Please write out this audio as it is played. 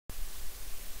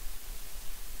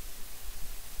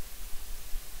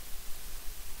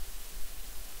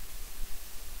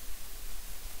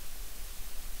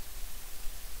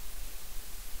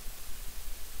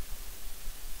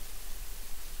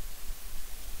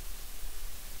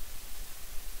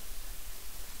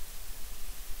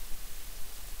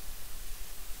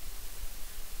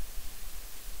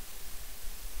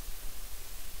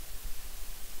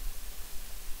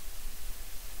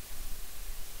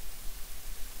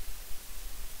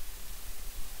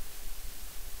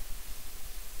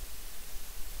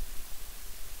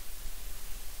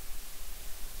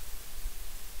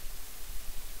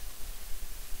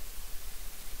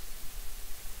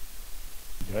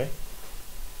Okay.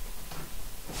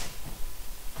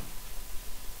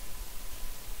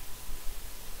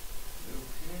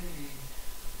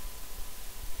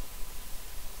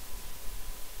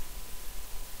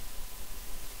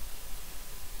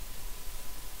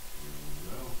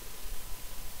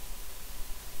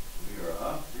 We are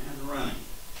up and running.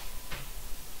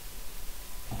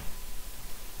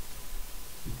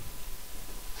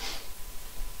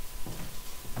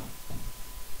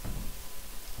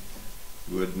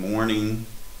 Good morning,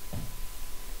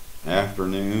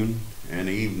 afternoon, and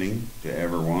evening to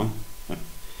everyone,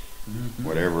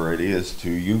 whatever it is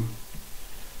to you.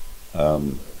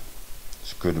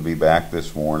 It's good to be back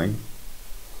this morning.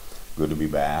 Good to be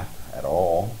back at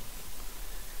all.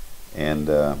 And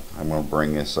I'm going to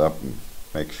bring this up and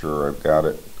make sure I've got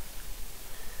it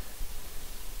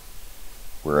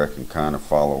where I can kind of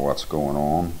follow what's going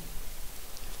on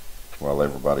while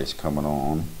everybody's coming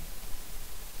on.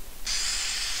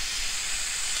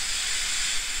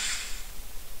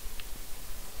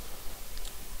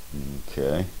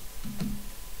 Okay.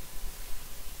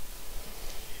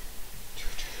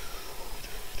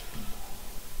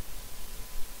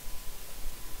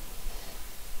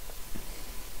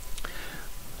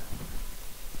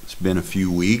 It's been a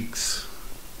few weeks,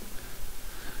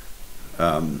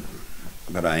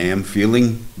 but I am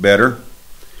feeling better.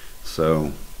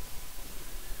 So,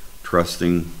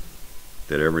 trusting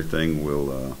that everything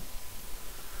will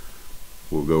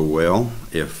go well.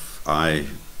 If I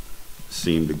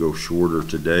seem to go shorter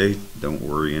today, don't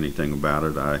worry anything about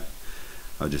it. I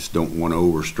just don't want to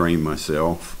overstrain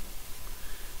myself,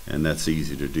 and that's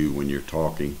easy to do when you're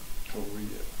talking. Totally.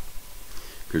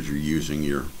 Because you're using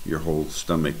your whole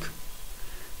stomach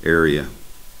area.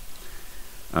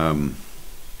 I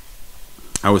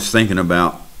was thinking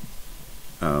about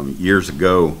years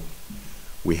ago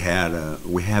we had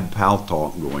Pal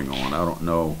Talk going on. I don't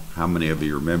know how many of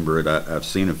you remember it. I've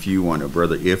seen a few. One,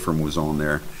 Brother Ephraim was on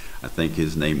there. I think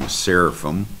his name was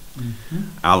Seraphim.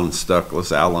 Alan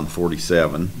Stuckless, Alan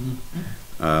 47.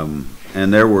 And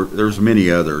there's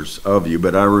many others of you,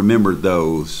 but I remembered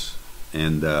those,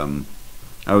 and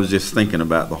I was just thinking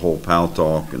about the whole Pal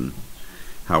Talk and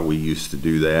how we used to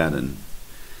do that, and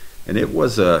it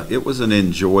was an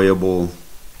enjoyable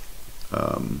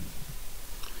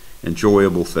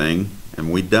thing,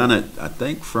 and we'd done it, I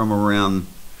think, from around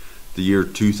the year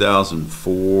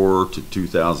 2004 to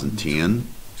 2010.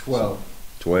 12.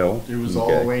 It was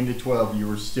all the way into 12. You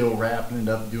were still wrapping it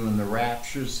up, doing the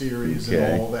Rapture series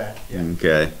and all that. Yeah.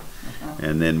 Okay.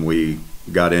 And then we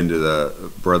got into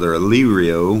the Brother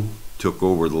Alirio took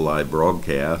over the live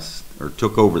broadcast, or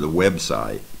took over the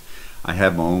website. I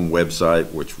have my own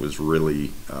website, which was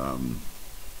really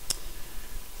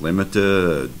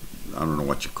limited. I don't know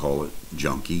what you call it,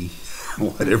 junky,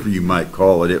 whatever you might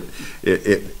call it.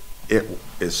 It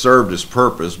served its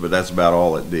purpose, but that's about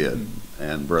all it did.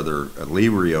 And Brother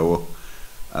Alirio,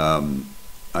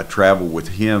 I traveled with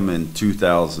him in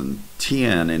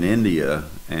 2010 in India,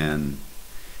 and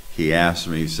he asked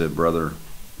me, he said, "Brother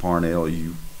Parnell,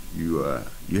 you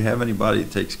have anybody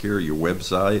that takes care of your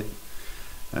website?"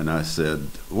 And I said,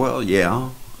 "Well,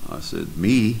 yeah." I said,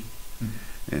 "Me?"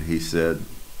 And he said,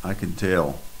 "I can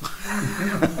tell."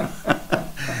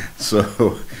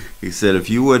 So he said, "If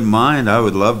you wouldn't mind, I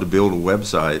would love to build a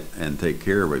website and take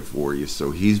care of it for you."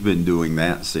 So he's been doing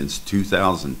that since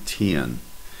 2010.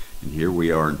 And here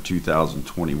we are in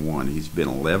 2021. He's been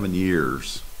 11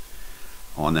 years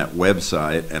on that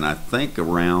website. And I think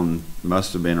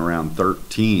must have been around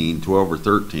 12 or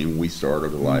 13, we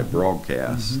started a live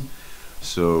broadcast.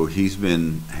 So he's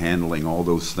been handling all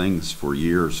those things for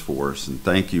years for us. And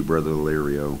thank you, Brother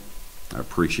Lirio. I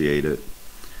appreciate it.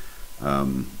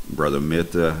 Brother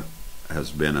Mitta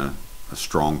has been a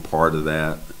strong part of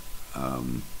that.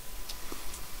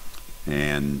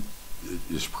 And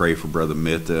just pray for Brother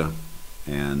Mitta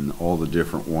and all the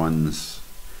different ones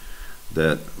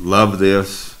that love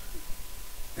this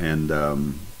and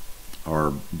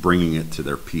are bringing it to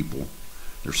their people.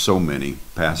 There's so many.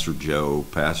 Pastor Joe,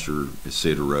 Pastor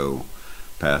Isidro,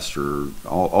 Pastor,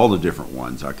 all the different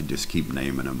ones. I could just keep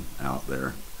naming them out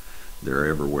there. They're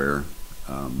everywhere.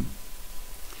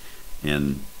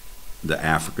 And the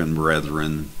African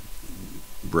brethren,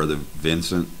 Brother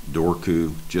Vincent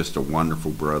Dorku, just a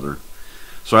wonderful brother.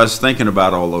 So I was thinking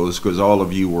about all those because all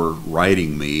of you were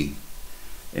writing me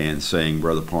and saying,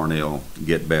 "Brother Parnell,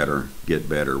 get better,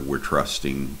 we're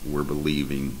trusting, we're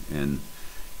believing," and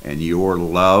your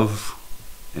love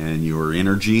and your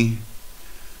energy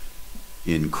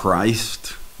in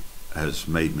Christ has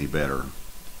made me better.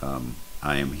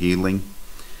 I am healing,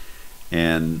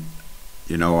 and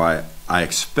I I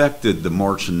expected the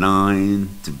March 9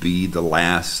 to be the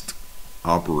last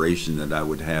operation that I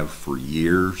would have for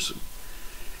years.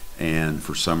 And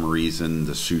for some reason,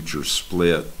 the suture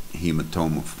split,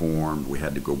 hematoma formed. We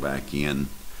had to go back in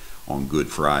on Good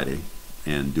Friday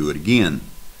and do it again.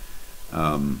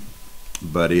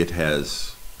 But it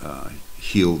has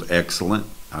healed excellent.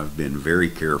 I've been very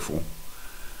careful.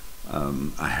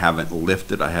 I haven't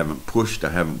lifted, I haven't pushed,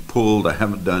 I haven't pulled, I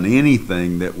haven't done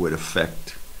anything that would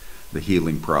affect the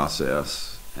healing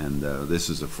process. And this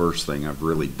is the first thing I've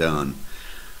really done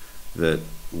that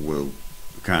will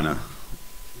kind of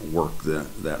work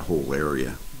that whole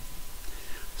area.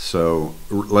 So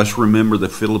let's remember the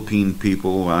Philippine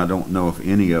people. I don't know if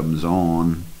any of them's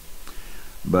on,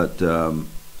 but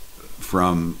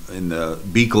from in the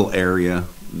Bicol area,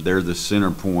 they're the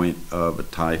center point of a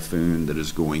typhoon that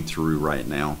is going through right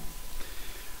now.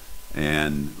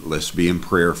 And let's be in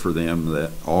prayer for them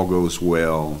that all goes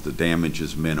well, the damage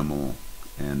is minimal,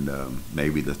 and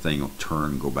maybe the thing will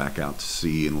turn, go back out to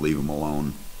sea, and leave them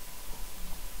alone.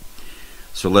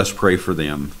 So let's pray for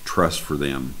them, trust for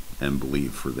them, and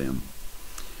believe for them.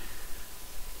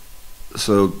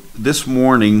 So this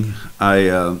morning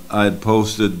I had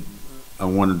posted, I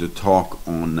wanted to talk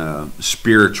on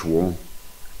spiritual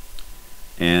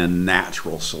and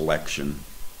natural selection.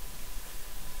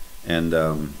 And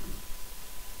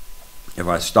if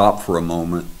I stop for a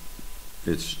moment,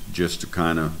 it's just to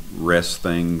kind of rest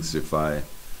things. If I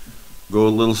go a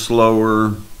little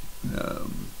slower,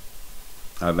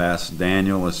 I've asked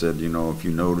Daniel, I said, if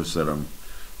you notice that I'm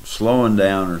slowing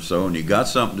down or so, and you got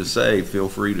something to say, feel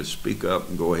free to speak up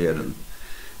and go ahead and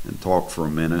talk for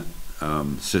a minute.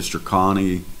 Sister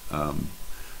Connie, of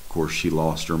course, she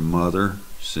lost her mother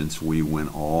since we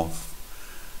went off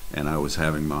and I was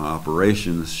having my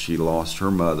operations. She lost her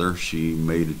mother. She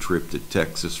made a trip to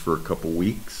Texas for a couple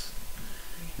weeks,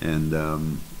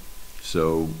 and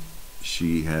so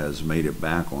she has made it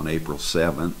back on April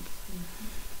 7th.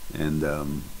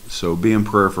 And so be in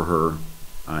prayer for her.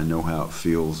 I know how it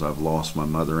feels. I've lost my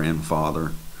mother and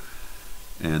father,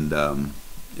 and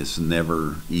it's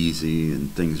never easy, and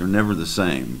things are never the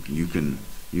same. You can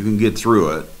get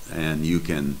through it, and you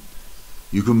can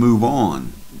move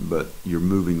on, but you're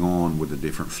moving on with a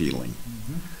different feeling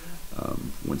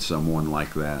when someone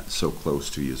like that so close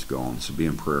to you is gone. So be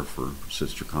in prayer for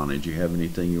Sister Connie. Do you have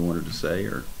anything you wanted to say,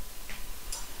 or?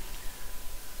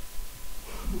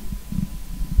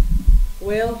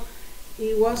 Well,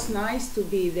 it was nice to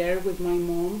be there with my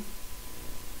mom.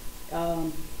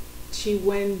 She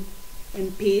went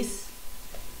in peace,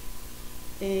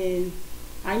 and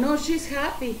I know she's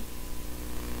happy.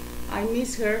 I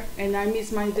miss her, and I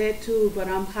miss my dad too, but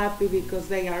I'm happy because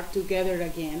they are together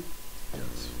again.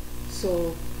 Yes.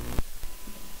 So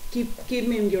keep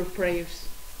me in your prayers,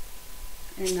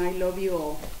 and I love you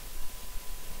all.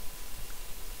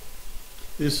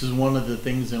 This is one of the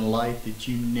things in life that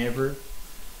you never,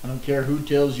 I don't care who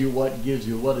tells you what, gives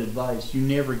you what advice, you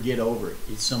never get over it.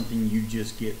 It's something you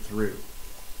just get through.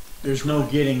 There's no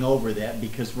getting over that,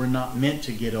 because we're not meant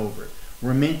to get over it.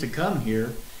 We're meant to come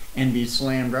here and be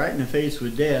slammed right in the face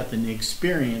with death and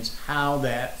experience how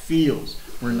that feels.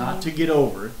 We're not to get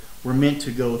over it. We're meant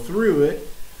to go through it,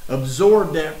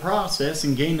 absorb that process,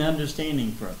 and gain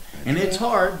understanding from it. And it's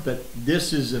hard, but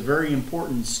this is a very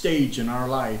important stage in our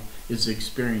life, is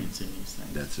experiencing these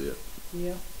things. That's it.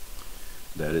 Yeah.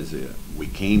 That is it. We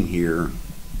came here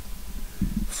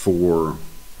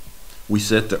we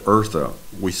set the earth up.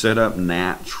 We set up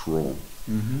nature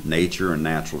and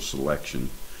natural selection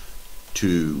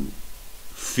to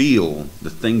feel the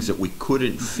things that we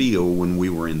couldn't feel when we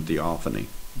were in theophany.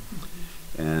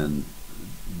 And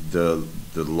the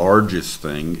largest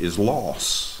thing is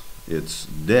loss. It's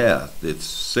death. It's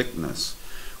sickness.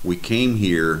 We came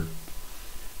here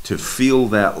to feel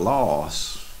that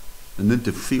loss and then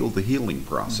to feel the healing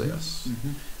process.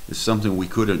 It's something we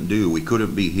couldn't do. We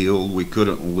couldn't be healed. We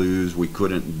couldn't lose. We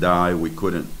couldn't die.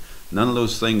 None of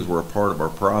those things were a part of our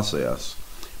process,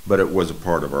 but it was a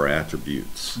part of our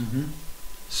attributes.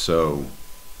 So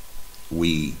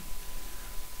we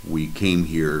came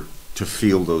here to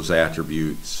feel those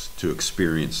attributes, to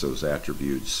experience those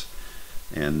attributes.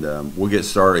 And we'll get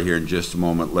started here in just a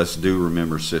moment. Let's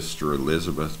remember Sister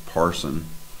Elizabeth Parson.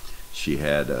 She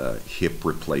had a hip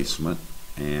replacement,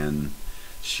 and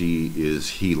she is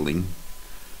healing.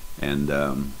 And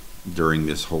during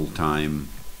this whole time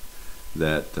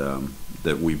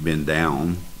that we've been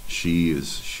down, she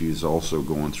is also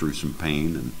going through some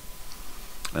pain,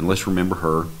 and let's remember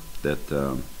her, that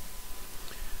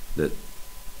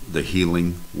the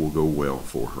healing will go well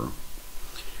for her.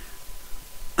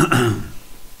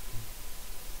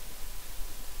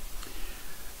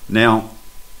 Now,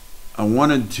 I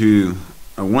wanted to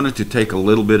take a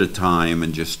little bit of time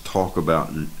and just talk about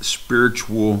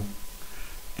spiritual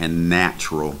and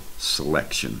natural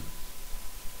selection.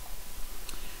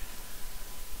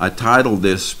 I titled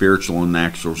this Spiritual and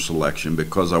Natural Selection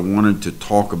because I wanted to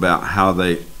talk about how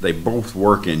they both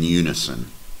work in unison.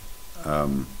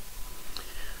 The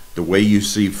way you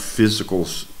see physical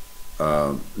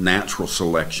natural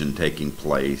selection taking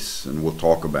place, and we'll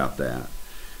talk about that,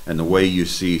 and the way you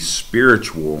see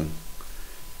spiritual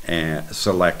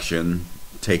selection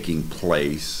taking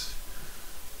place,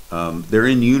 they're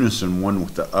in unison one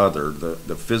with the other.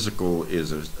 The physical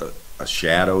is a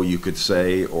shadow, you could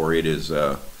say, or it is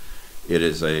a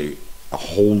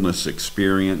wholeness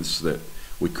experience that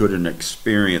we couldn't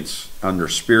experience under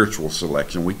spiritual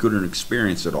selection. We couldn't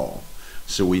experience it all.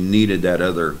 So we needed that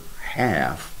other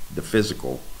half, the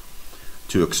physical,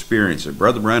 to experience it.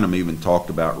 Brother Branham even talked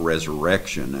about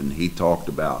resurrection, and he talked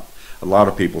about, a lot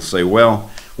of people say,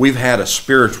 well, we've had a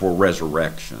spiritual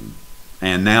resurrection,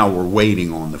 and now we're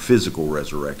waiting on the physical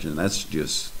resurrection. That's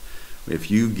just, if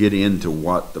you get into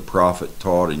what the prophet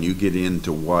taught, and you get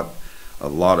into what a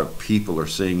lot of people are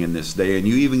seeing in this day, and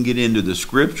you even get into the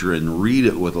scripture and read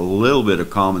it with a little bit of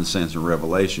common sense and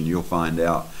revelation, you'll find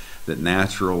out that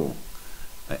natural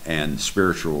and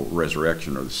spiritual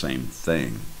resurrection are the same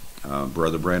thing.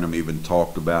 Brother Branham even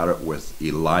talked about it with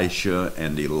Elisha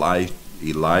and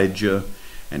Elijah,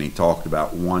 and he talked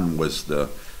about one was the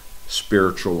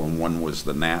spiritual and one was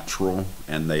the natural,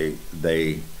 and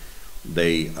they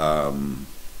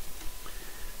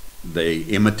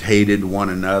imitated one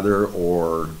another,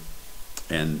 or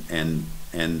and in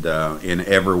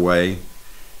every way.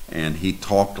 And he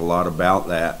talked a lot about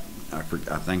that. I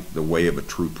think the way of a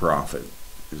true prophet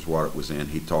is what it was in.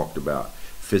 He talked about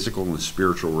physical and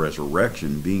spiritual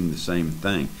resurrection being the same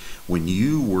thing. When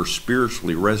you were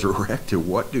spiritually resurrected,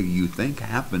 what do you think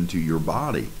happened to your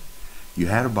body? You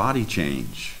had a body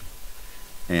change.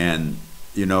 And,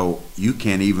 you know, you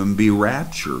can't even be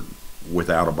raptured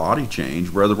without a body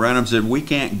change. Brother Branham said we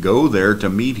can't go there to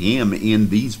meet him in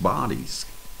these bodies.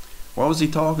 What was he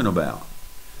talking about?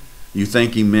 You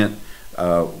think he meant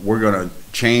we're going to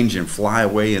change and fly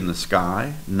away in the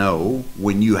sky? No.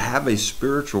 When you have a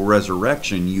spiritual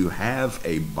resurrection, you have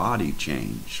a body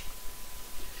change.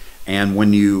 And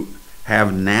when you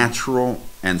have natural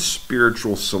and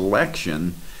spiritual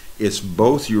selection, it's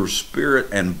both your spirit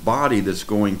and body that's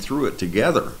going through it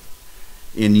together,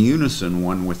 in unison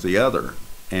one with the other.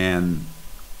 And,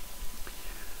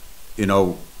 you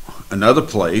know, another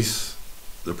place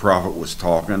the prophet was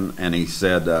talking, and he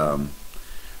said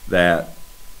that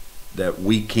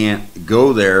we can't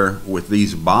go there with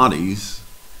these bodies.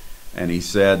 And he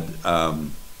said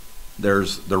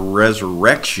there's the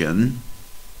resurrection,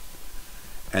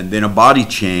 and then a body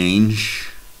change,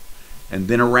 and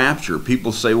then a rapture.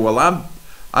 People say, well,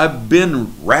 I've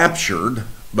been raptured,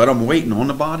 but I'm waiting on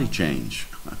the body change.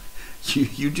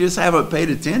 You just haven't paid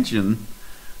attention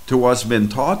to what's been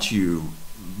taught you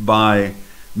by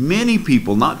many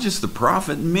people, not just the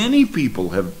prophet. Many people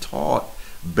have taught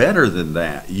better than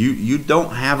that. You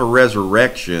don't have a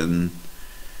resurrection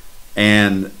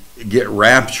and get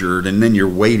raptured and then you're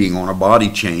waiting on a body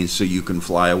change so you can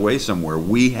fly away somewhere.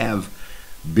 We have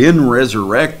been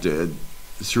resurrected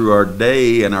through our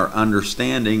day and our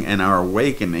understanding and our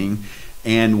awakening,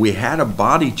 and we had a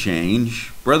body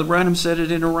change. Brother Branham said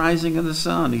it in A Rising of the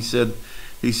Sun. He said,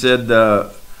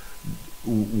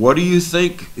 what do you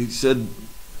think? He said,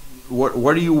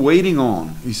 what are you waiting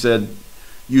on? He said,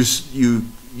 you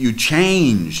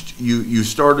changed. You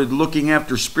started looking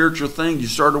after spiritual things. You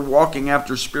started walking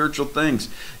after spiritual things.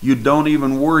 You don't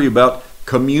even worry about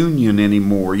communion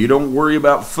anymore. You don't worry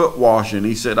about foot washing.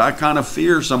 He said, I kind of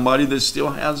fear somebody that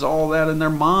still has all that in their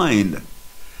mind.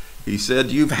 He said,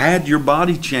 you've had your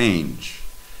body change.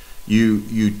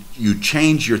 You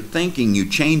change your thinking. You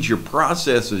change your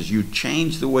processes. You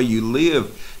change the way you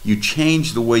live. You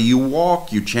change the way you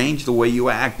walk. You change the way you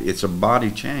act. It's a body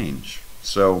change.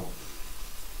 So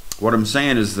what I'm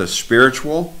saying is the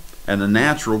spiritual and the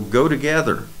natural go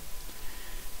together.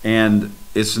 And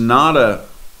it's not a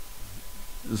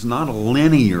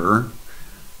linear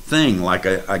thing, like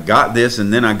I got this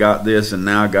and then I got this and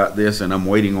now I got this and I'm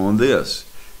waiting on this.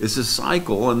 It's a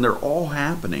cycle, and they're all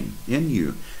happening in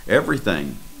you.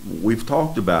 Everything. We've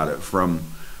talked about it, from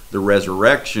the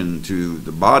resurrection to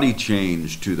the body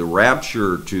change to the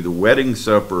rapture to the wedding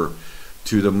supper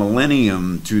to the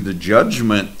millennium to the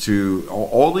judgment, to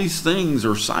all these things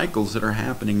are cycles that are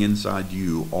happening inside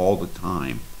you all the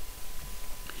time.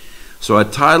 So I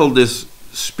titled this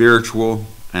Spiritual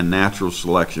and Natural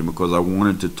Selection because I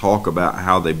wanted to talk about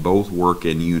how they both work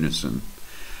in unison.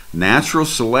 Natural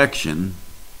selection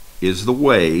is the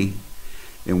way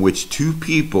in which two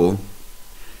people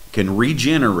can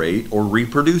regenerate or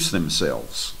reproduce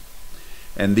themselves.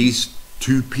 And these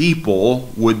two people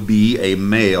would be a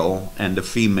male and a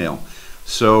female.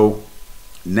 So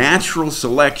natural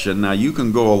selection, now you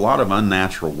can go a lot of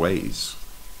unnatural ways.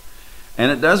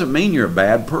 And it doesn't mean you're a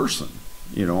bad person.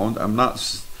 You know, I'm not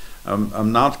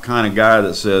the kind of guy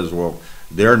that says, well,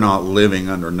 they're not living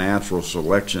under natural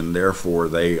selection, therefore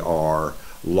they are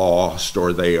lost,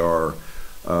 or they are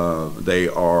going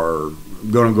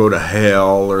to go to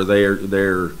hell, or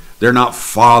they're not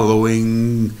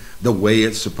following the way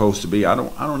it's supposed to be. I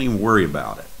don't even worry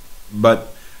about it.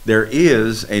 But there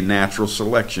is a natural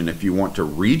selection. If you want to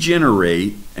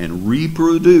regenerate and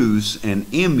reproduce an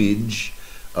image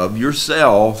of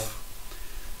yourself,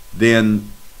 then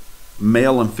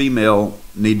male and female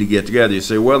need to get together. You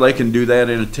say, well, they can do that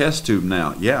in a test tube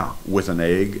now. Yeah, with an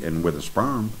egg and with a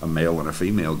sperm, a male and a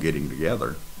female getting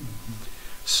together.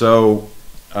 So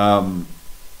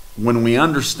when we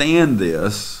understand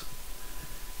this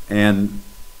and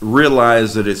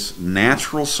realize that it's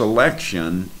natural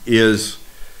selection is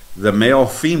the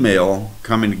male-female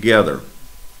coming together.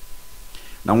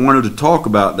 Now, I wanted to talk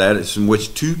about that. It's in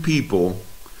which two people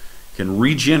can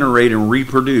regenerate and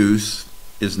reproduce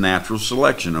is natural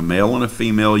selection, a male and a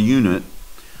female unit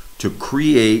to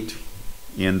create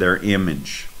in their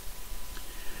image.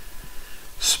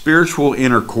 Spiritual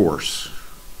intercourse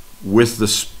with the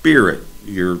Spirit.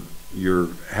 You're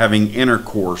having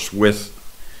intercourse with,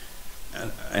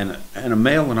 and a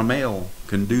male and a male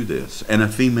can do this, and a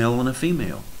female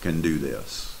can do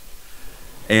this,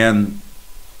 and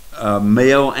a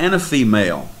male and a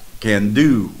female can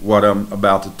do what I'm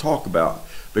about to talk about,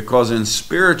 because in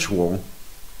spiritual,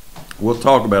 we'll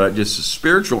talk about it, just a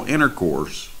spiritual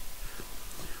intercourse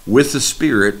with the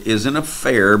Spirit is an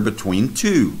affair between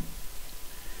two.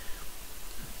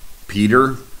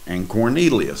 Peter and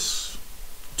Cornelius,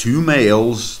 two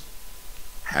males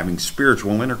having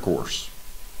spiritual intercourse.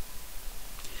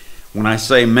 When I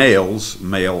say males,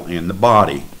 male in the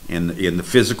body, in the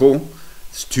physical,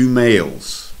 it's two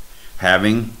males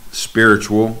having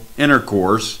spiritual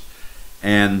intercourse,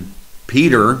 and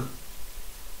Peter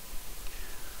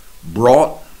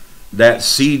brought that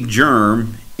seed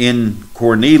germ in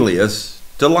Cornelius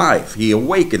to life. He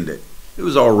awakened it. It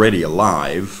was already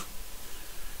alive.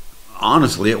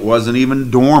 Honestly, it wasn't even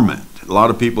dormant. A lot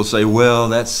of people say, well,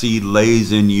 that seed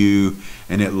lays in you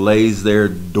and it lays there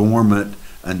dormant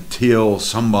until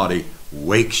somebody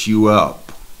wakes you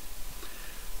up.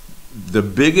 The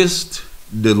biggest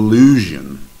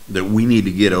delusion that we need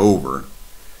to get over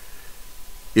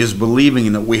is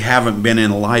believing that we haven't been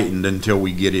enlightened until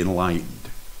we get enlightened.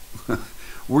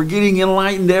 We're getting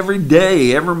enlightened every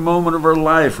day, every moment of our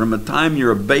life, from the time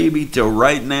you're a baby till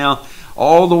right now,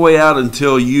 all the way out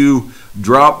until you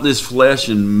drop this flesh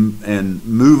and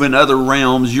move in other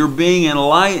realms. You're being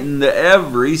enlightened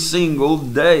every single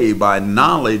day by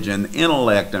knowledge and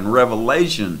intellect and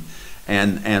revelation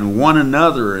and one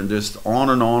another, and just on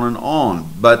and on and on.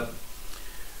 But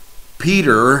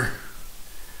Peter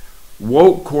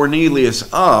woke Cornelius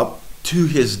up to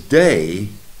his day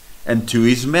and to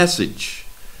his message.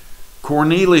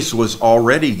 Cornelius was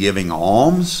already giving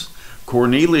alms.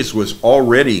 Cornelius was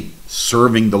already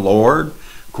serving the Lord.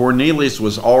 Cornelius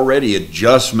was already a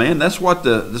just man. That's what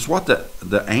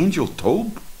the angel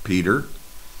told Peter. He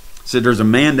said, there's a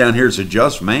man down here that's a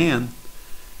just man,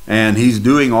 and he's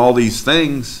doing all these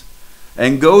things,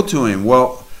 and go to him.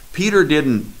 Well, Peter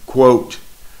didn't, quote,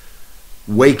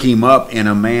 wake him up in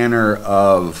a manner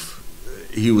of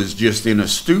he was just in a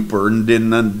stupor and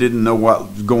didn't know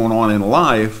what was going on in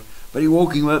life, but he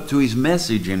woke him up to his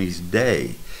message and his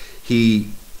day. He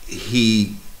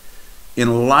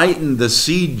enlightened the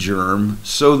seed germ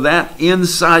so that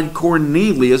inside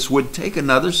Cornelius would take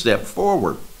another step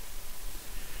forward.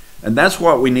 And that's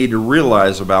what we need to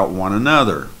realize about one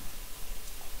another.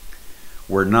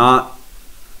 We're not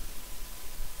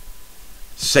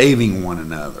saving one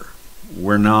another.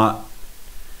 We're not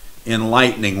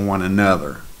enlightening one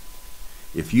another.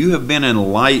 If you have been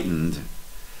enlightened,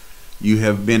 you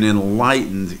have been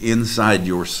enlightened inside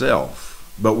yourself.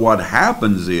 But what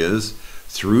happens is,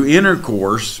 through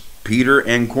intercourse, Peter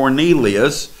and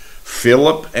Cornelius,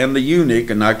 Philip and the eunuch,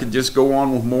 and I could just go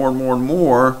on with more and more and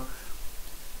more,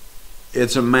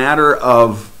 it's a matter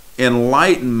of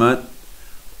enlightenment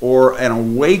or an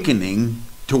awakening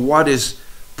to what is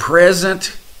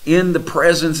present in the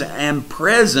presence and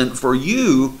present for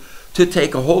you to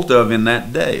take a hold of in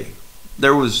that day.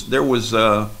 There was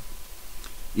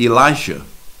Elisha,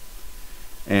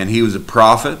 and he was a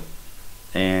prophet,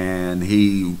 and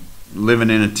he living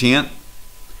in a tent.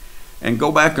 And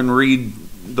go back and read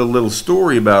the little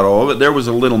story about all of it. There was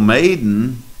a little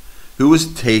maiden who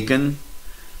was taken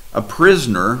a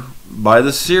prisoner by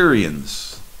the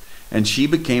Syrians. And she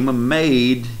became a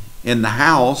maid in the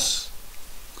house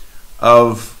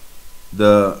of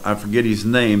I forget his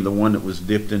name, the one that was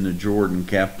dipped in the Jordan,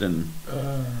 Captain.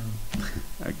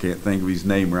 I can't think of his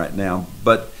name right now.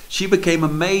 But she became a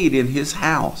maid in his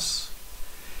house.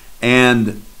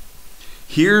 And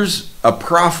here's a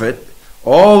prophet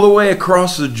all the way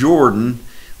across the Jordan,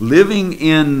 living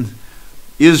in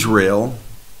Israel.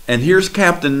 And here's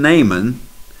Captain Naaman.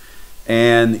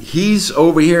 And he's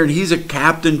over here, and he's a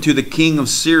captain to the king of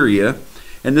Syria.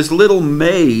 And this little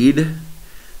maid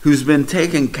who's been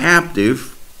taken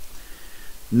captive,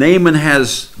 Naaman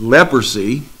has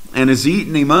leprosy and is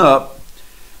eating him up.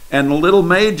 And the little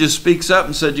maid just speaks up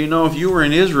and said, you know, if you were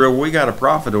in Israel, we got a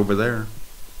prophet over there.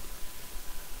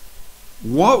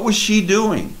 What was she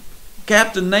doing?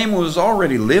 Captain Naaman was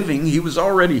already living. He was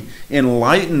already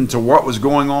enlightened to what was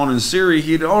going on in Syria.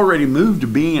 He had already moved to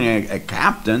being a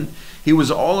captain. He was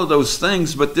all of those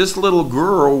things. But this little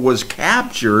girl was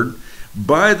captured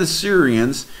by the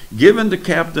Syrians, given to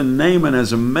Captain Naaman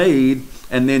as a maid,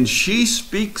 and then she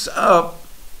speaks up.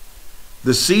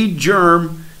 The seed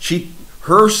germ,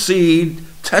 her seed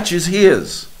touches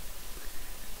his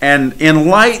and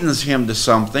enlightens him to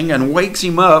something and wakes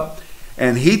him up,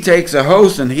 and he takes a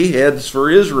host and he heads for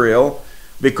Israel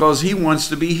because he wants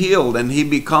to be healed, and he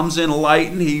becomes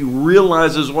enlightened. He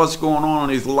realizes what's going on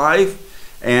in his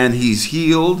life, and he's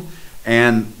healed.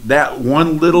 And that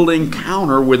one little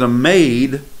encounter with a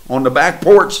maid on the back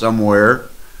porch somewhere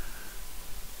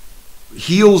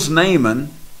heals Naaman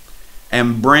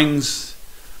and brings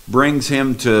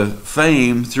him to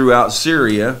fame throughout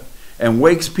Syria and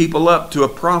wakes people up to a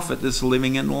prophet that's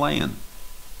living in the land.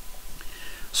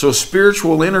 So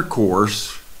spiritual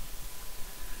intercourse,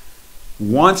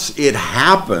 once it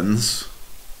happens,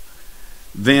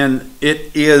 then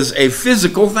it is a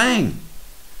physical thing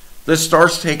that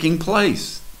starts taking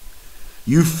place.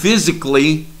 You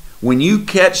physically, when you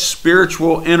catch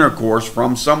spiritual intercourse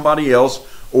from somebody else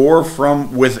or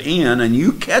from within, and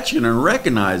you catch it and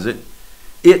recognize it,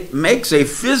 it makes a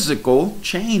physical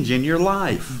change in your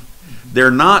life.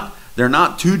 They're not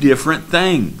two different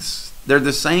things. They're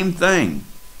the same thing.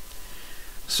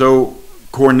 So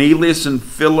Cornelius and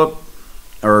Philip,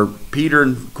 or Peter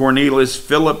and Cornelius,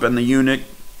 Philip and the eunuch,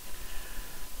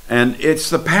 and it's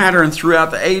the pattern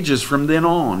throughout the ages from then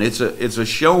on. It's a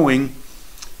showing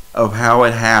of how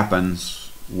it happens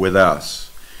with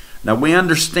us. Now we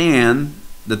understand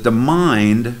that the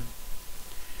mind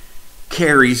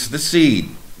carries the seed.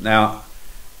 Now,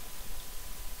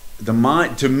 the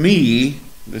mind, to me,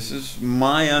 this is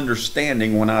my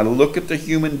understanding when I look at the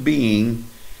human being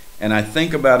and I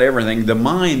think about everything, the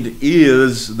mind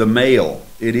is the male.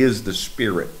 It is the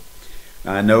spirit.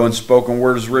 I know in Spoken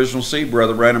Word's original seed,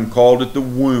 Brother Branham called it the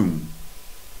womb.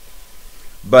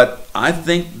 But I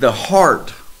think the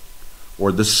heart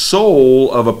or the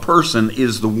soul of a person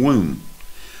is the womb.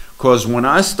 Because when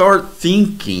I start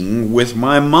thinking with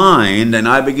my mind and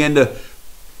I begin to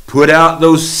put out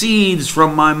those seeds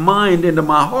from my mind into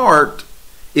my heart,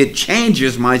 it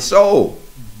changes my soul.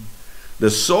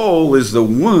 The soul is the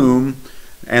womb,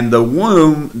 and the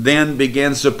womb then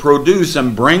begins to produce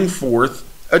and bring forth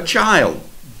a child,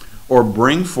 or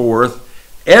bring forth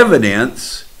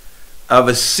evidence of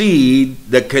a seed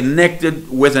that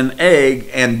connected with an egg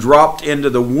and dropped into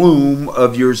the womb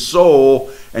of your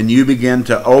soul, and you begin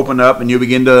to open up and you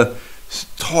begin to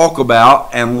talk about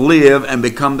and live and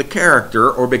become the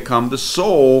character or become the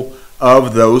soul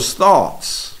of those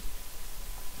thoughts.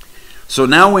 So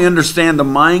now we understand the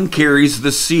mind carries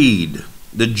the seed,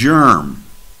 the germ,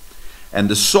 and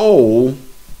the soul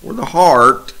or the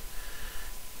heart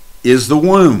is the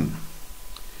womb.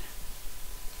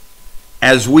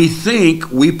 As we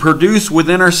think, we produce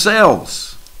within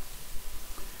ourselves.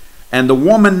 And the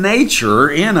woman nature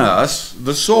in us,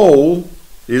 the soul,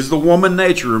 is the woman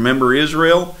nature. Remember,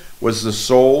 Israel was the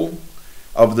soul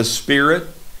of the spirit.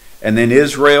 And then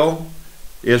Israel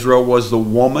was the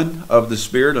woman of the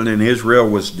spirit. And then Israel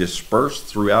was dispersed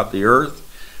throughout the earth.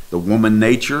 The woman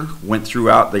nature went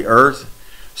throughout the earth.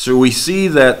 So we see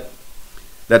that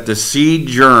the seed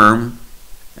germ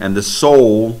and the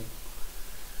soul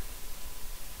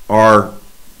are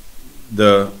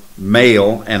the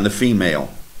male and the female.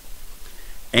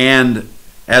 And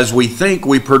as we think,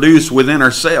 we produce within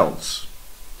ourselves.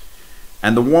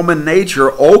 And the woman nature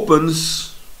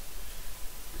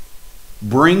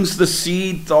brings the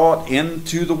seed thought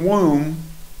into the womb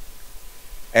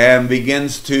and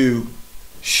begins to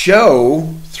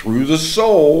show through the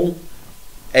soul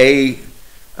a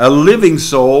living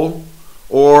soul,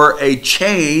 or a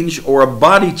change, or a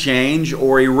body change,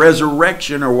 or a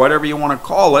resurrection, or whatever you want to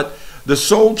call it. The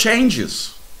soul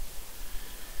changes.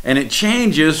 And it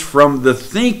changes from the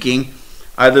thinking,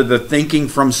 either the thinking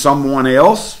from someone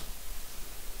else,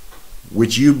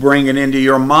 which you bring it into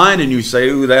your mind and you say,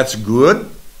 ooh, that's good.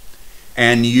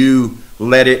 And you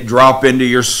let it drop into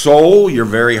your soul, your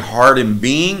very heart and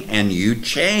being, and you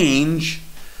change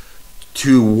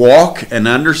to walk and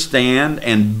understand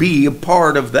and be a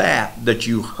part of that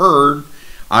you heard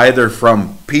either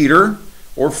from Peter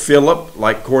or Philip,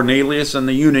 like Cornelius and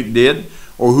the eunuch did,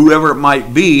 or whoever it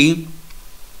might be,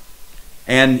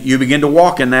 and you begin to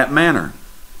walk in that manner.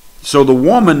 So the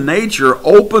woman nature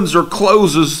opens or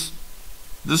closes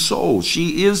the soul.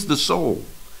 She is the soul.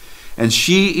 And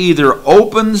she either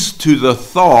opens to the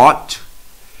thought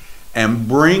and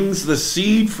brings the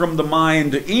seed from the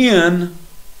mind in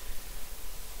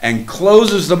and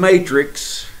closes the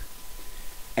matrix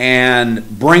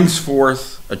and brings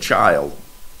forth a child.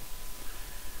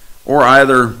 Or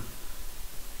either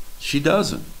she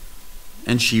doesn't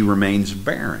and she remains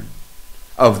barren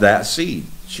of that seed.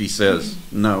 She says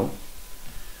no.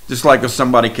 Just like if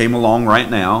somebody came along right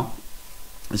now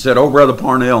and said, oh, Brother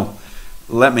Parnell,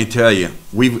 let me tell you,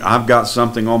 I've got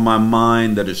something on my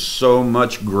mind that is so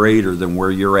much greater than where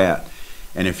you're at.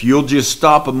 And if you'll just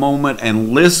stop a moment and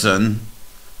listen,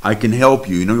 I can help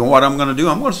you. You know what I'm going to do?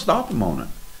 I'm going to stop a moment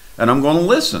and I'm going to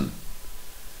listen.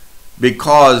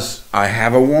 Because I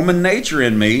have a woman nature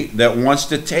in me that wants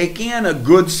to take in a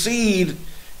good seed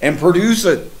and produce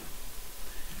it.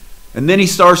 And then he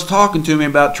starts talking to me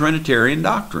about Trinitarian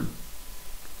doctrine.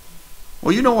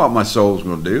 Well, you know what my soul's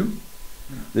going to do?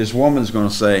 This woman's going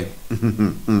to say,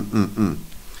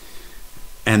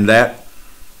 and that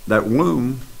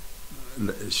womb,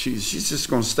 she's just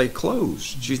going to stay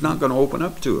closed. She's not going to open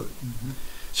up to it.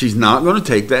 She's not going to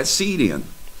take that seed in.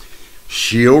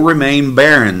 She'll remain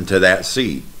barren to that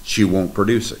seed. She won't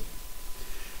produce it.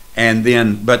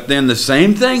 But then the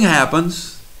same thing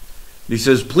happens. He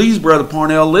says, please, Brother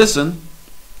Parnell, listen.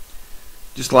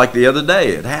 Just like the other day,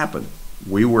 it happened.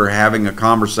 We were having a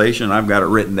conversation. I've got it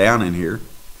written down in here.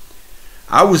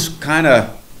 I was kind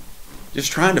of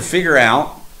just trying to figure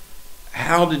out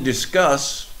how to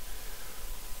discuss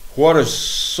what a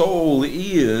soul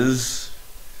is,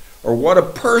 or what a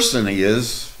person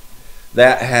is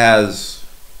that has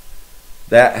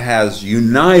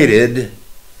united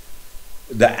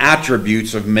the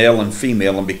attributes of male and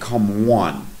female and become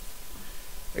one.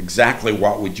 Exactly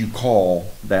what would you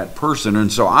call that person?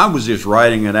 And so I was just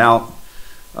writing it out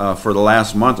for the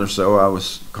last month or so. I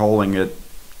was calling it,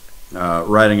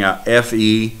 writing out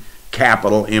F-E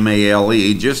capital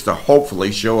M-A-L-E, just to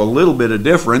hopefully show a little bit of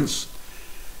difference.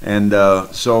 And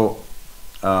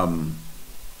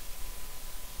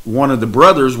one of the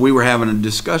brothers, we were having a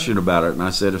discussion about it, and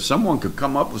I said, if someone could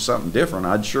come up with something different,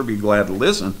 I'd sure be glad to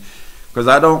listen, because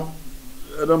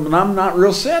I'm not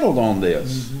real settled on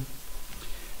this. Mm-hmm.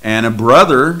 And a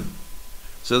brother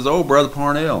says, oh, Brother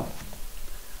Parnell,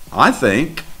 I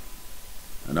think,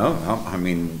 I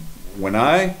mean, when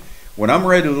I'm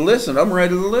ready to listen, I'm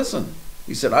ready to listen.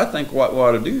 He said, I think what we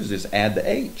ought to do is just add the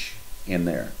H in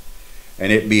there.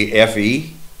 And it'd be F-E-H-M-A-L-E,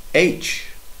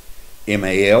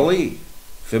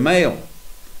 female.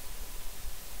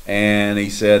 And he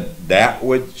said that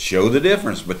would show the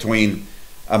difference between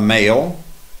a male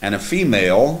and a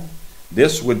female.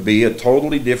 This would be a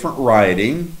totally different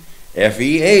writing,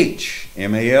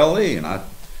 F-E-H-M-A-L-E. And I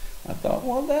thought,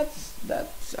 well, that's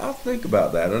I'll think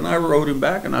about that. And I wrote him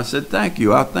back and I said, thank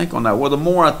you, I'll think on that. Well, the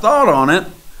more I thought on it,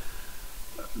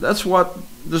 that's what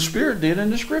the Spirit did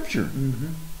in the Scripture.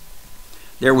 Mm-hmm.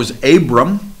 There was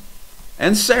Abram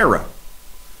and Sarah,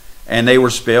 and they were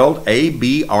spelled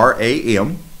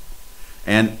A-B-R-A-M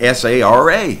and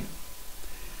S-A-R-A.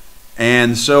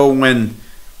 And so when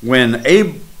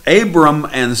Abram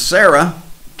and Sarah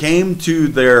came to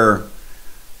their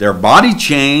body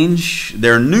change,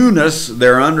 their newness,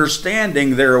 their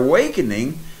understanding, their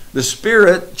awakening, the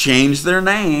Spirit changed their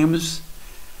names,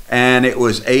 and it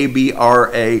was A-B-R-A-H-A-M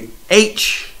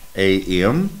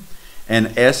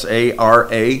and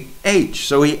S-A-R-A-H.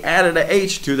 So he added a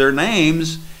H to their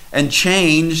names and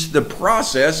changed the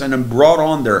process, and then brought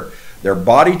on their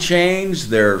body change,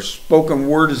 their spoken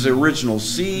word as the original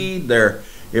seed,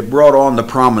 it brought on the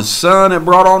promised son, it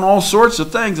brought on all sorts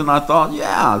of things. And I thought,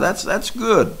 yeah, that's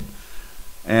good.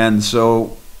 And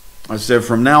so I said,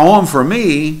 from now on, for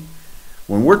me,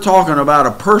 when we're talking about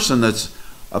a person that's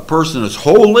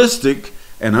holistic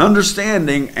and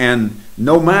understanding and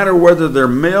no matter whether they're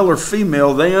male or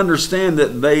female, they understand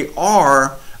that they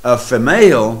are a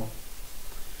female.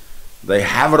 They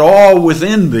have it all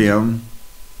within them.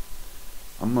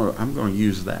 I'm going to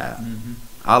use that. Mm-hmm.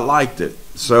 I liked it.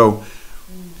 So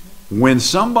when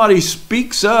somebody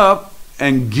speaks up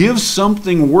and gives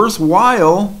something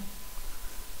worthwhile,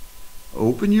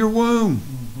 open your womb,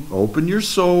 Mm-hmm. open your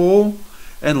soul,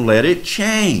 and let it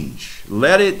change.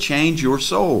 Let it change your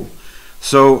soul.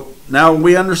 So now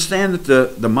we understand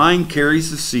that the mind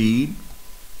carries the seed,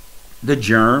 the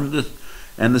germ,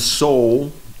 and the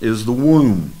soul is the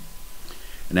womb.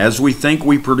 And as we think,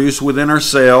 we produce within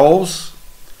ourselves,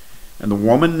 and the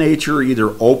woman nature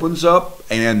either opens up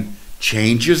and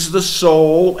changes the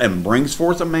soul and brings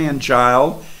forth a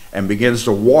man-child and begins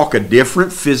to walk a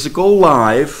different physical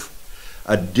life,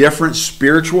 a different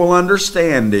spiritual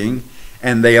understanding,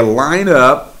 and they align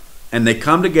up and they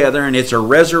come together, and it's a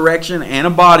resurrection and a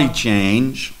body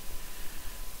change.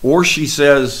 Or she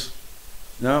says,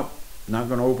 no, not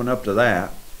going to open up to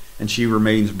that, and she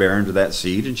remains barren to that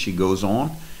seed, and she goes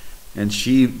on, and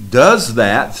she does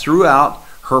that throughout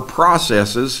her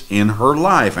processes in her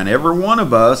life. And every one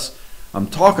of us I'm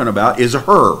talking about is a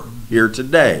her here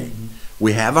today.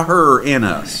 We have a her in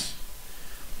us.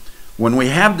 When we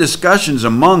have discussions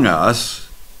among us,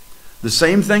 the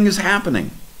same thing is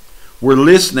happening. We're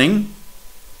listening.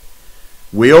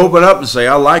 We open up and say,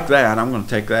 I like that. I'm going to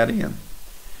take that in.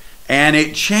 And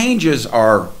it changes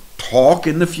our talk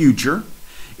in the future.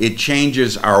 It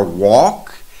changes our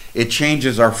walk. It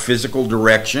changes our physical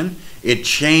direction. It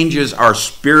changes our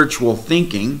spiritual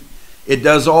thinking. It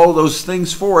does all those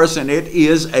things for us, and it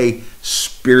is a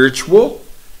spiritual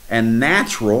and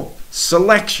natural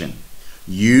selection.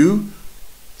 You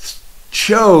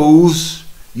chose,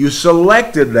 you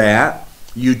selected that,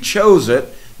 you chose it,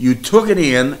 you took it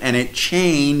in, and it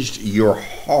changed your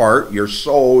heart, your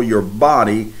soul, your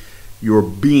body, your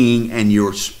being, and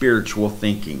your spiritual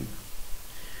thinking.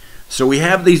 So we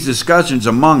have these discussions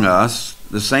among us.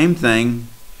 The same thing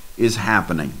is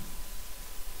happening.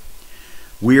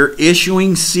 We are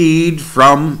issuing seed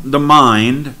from the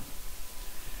mind,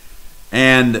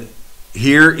 and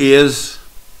here's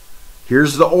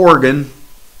the organ,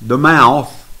 the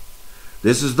mouth.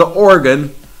 This is the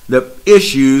organ that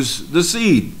issues the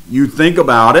seed. You think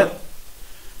about it,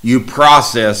 you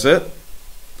process it.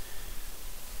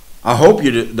 I hope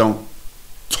you don't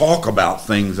talk about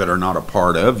things that are not a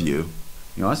part of you.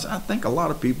 You know, I think a lot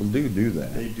of people do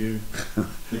that. They do.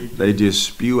 They just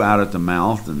spew out at the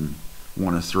mouth and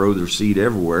want to throw their seed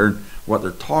everywhere. What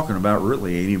they're talking about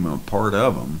really ain't even a part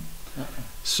of them.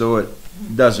 So it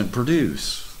doesn't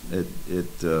produce.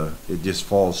 It just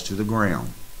falls to the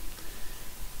ground.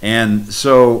 And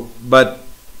so, but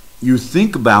you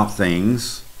think about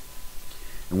things,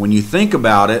 and when you think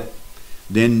about it,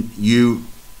 then you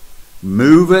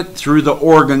move it through the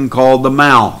organ called the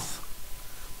mouth.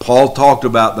 Paul talked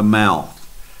about the mouth,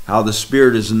 how the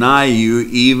Spirit is nigh you,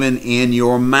 even in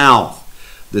your mouth.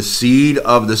 The seed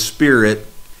of the Spirit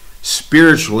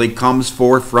spiritually comes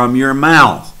forth from your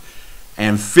mouth,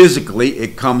 and physically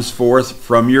it comes forth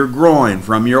from your groin,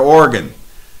 from your organ.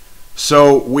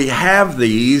 So we have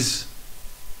these,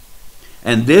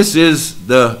 and this is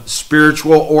the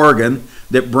spiritual organ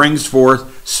that brings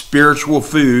forth spiritual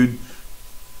food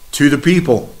to the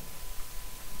people.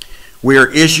 We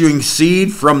are issuing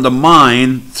seed from the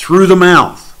mind through the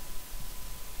mouth.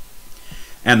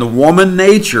 And the woman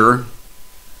nature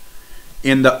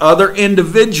in the other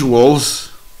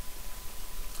individuals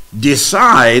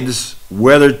decides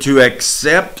whether to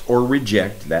accept or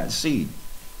reject that seed.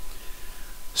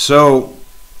 So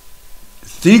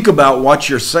think about what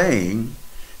you're saying.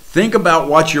 Think about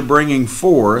what you're bringing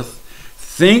forth.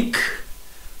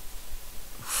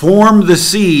 Form the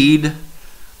seed,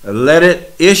 let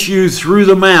it issue through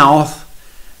the mouth,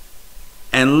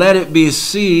 and let it be a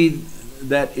seed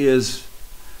that is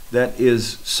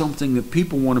something that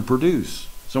people want to produce.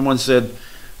 Someone said,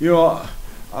 you know,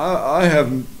 I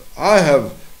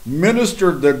have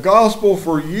ministered the gospel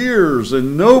for years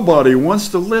and nobody wants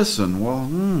to listen. Well,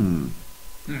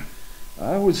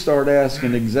 I would start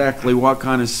asking exactly what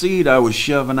kind of seed I was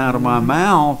shoving out of my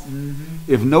mouth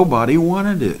if nobody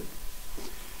wanted it.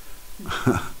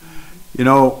 You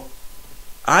know,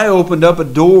 I opened up a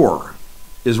door,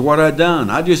 is what I done.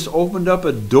 I just opened up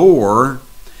a door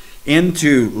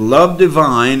into love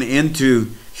divine,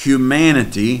 into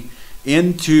humanity,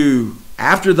 into,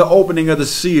 after the opening of the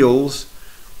seals,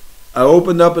 I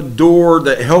opened up a door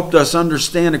that helped us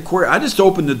understand Aquarius. I just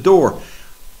opened the door.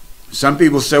 Some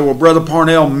people say, well, Brother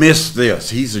Parnell missed this.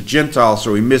 He's a Gentile,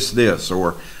 so he missed this.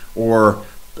 Or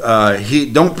he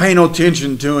don't pay no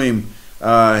attention to him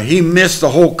He missed the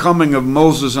whole coming of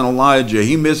Moses and Elijah.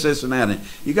 He missed this and that. And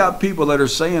you got people that are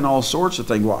saying all sorts of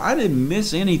things. Well, I didn't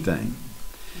miss anything.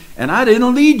 And I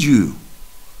didn't lead you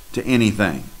to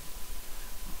anything.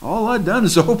 All I've done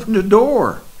is open the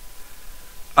door.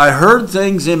 I heard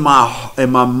things in my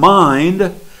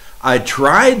mind. I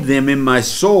tried them in my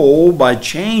soul by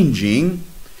changing,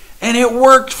 and it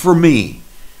worked for me.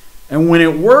 And when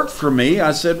it worked for me,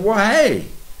 I said, well, hey,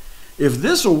 if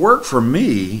this will work for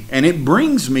me, and it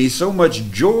brings me so much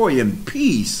joy and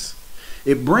peace,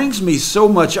 it brings me so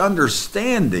much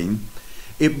understanding,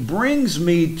 it brings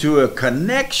me to a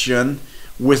connection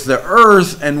with the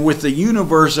earth and with the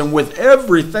universe and with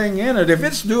everything in it. If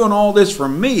it's doing all this for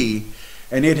me,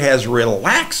 and it has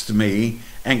relaxed me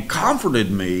and comforted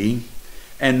me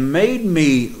and made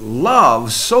me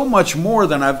love so much more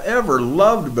than I've ever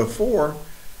loved before,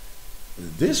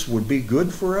 this would be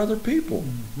good for other people.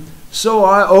 So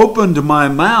I opened my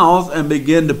mouth and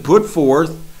began to put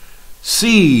forth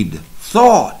seed,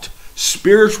 thought,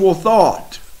 spiritual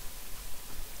thought.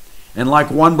 And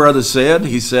like one brother said,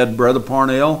 he said, Brother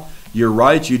Parnell, you're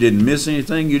right, you didn't miss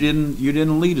anything, you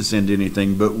didn't lead us into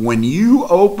anything, but when you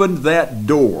opened that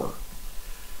door,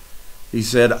 he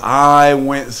said, I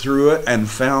went through it and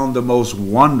found the most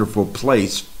wonderful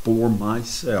place for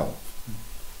myself.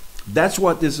 That's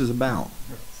what this is about.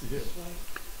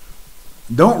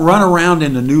 Don't run around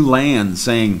in the new land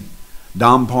saying,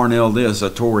 Don Parnell this, a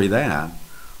Tory that.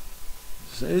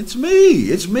 Say, it's me,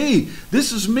 it's me,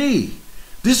 this is me.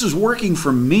 This is working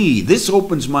for me. This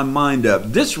opens my mind up.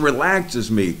 This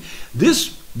relaxes me.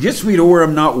 This gets me to where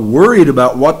I'm not worried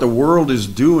about what the world is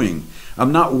doing.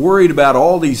 I'm not worried about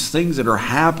all these things that are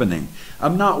happening.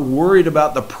 I'm not worried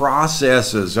about the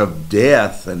processes of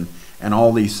death and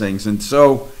all these things. And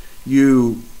so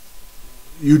you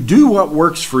do what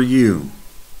works for you.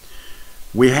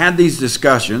 We had these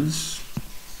discussions,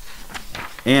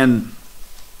 and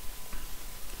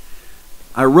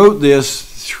I wrote this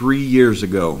 3 years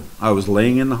ago. I was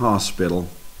laying in the hospital,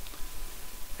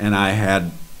 and I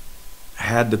had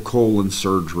the colon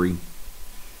surgery,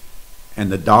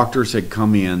 and the doctors had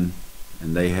come in,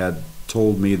 and they had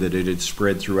told me that it had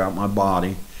spread throughout my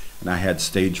body, and I had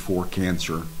stage 4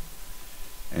 cancer.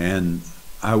 And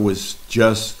I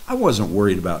wasn't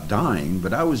worried about dying,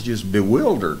 but I was just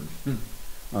bewildered.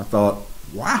 I thought,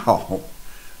 wow,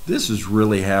 this has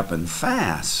really happened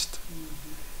fast.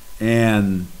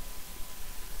 And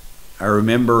I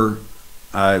remember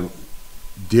I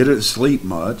didn't sleep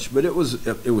much, but it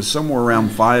was somewhere around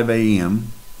 5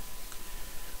 a.m.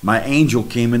 My angel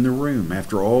came in the room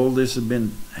after all this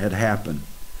had happened.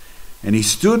 And he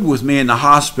stood with me in the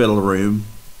hospital room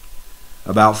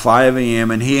about 5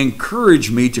 a.m. and he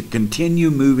encouraged me to continue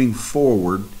moving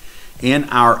forward in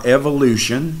our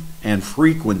evolution and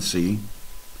frequency.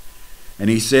 And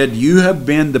he said, you have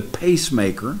been the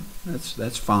pacemaker.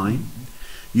 That's fine.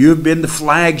 You have been the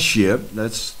flagship.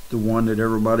 That's the one that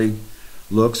everybody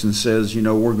looks and says, you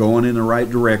know, we're going in the right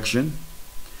direction.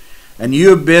 And you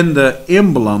have been the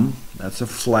emblem. That's a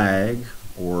flag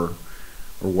or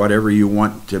whatever you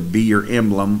want to be your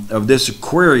emblem of this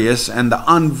Aquarius and the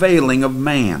unveiling of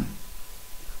man.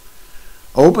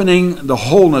 Opening the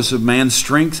wholeness of man's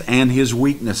strengths and his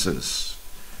weaknesses.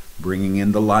 Bringing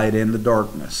in the light and the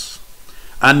darkness.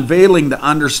 Unveiling the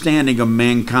understanding of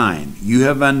mankind. You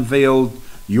have unveiled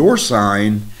your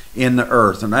sign in the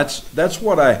earth. And that's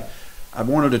what I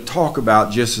wanted to talk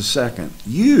about just a second.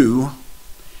 You,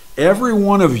 every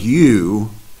one of you,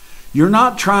 you're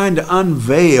not trying to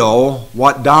unveil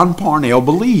what Don Parnell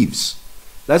believes.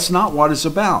 That's not what it's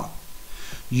about.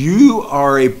 You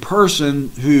are a person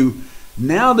who,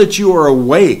 now that you are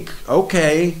awake,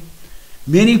 okay,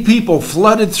 many people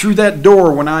flooded through that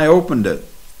door when I opened it.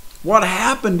 What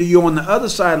happened to you on the other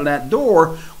side of that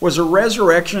door was a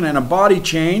resurrection and a body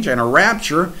change and a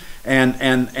rapture and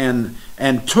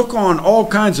took on all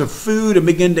kinds of food and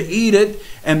began to eat it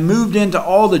and moved into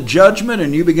all the judgment,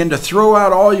 and you began to throw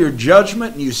out all your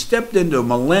judgment, and you stepped into a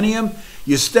millennium.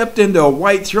 You stepped into a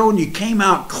white throne. You came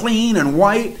out clean and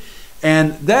white,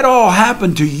 and that all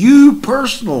happened to you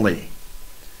personally.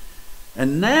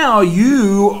 And now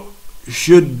you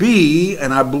should be,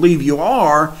 and I believe you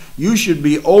are, you should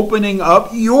be opening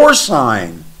up your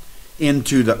sign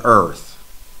into the earth.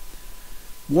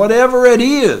 Whatever it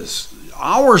is,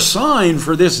 our sign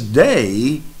for this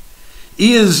day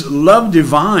is love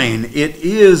divine.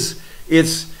 It's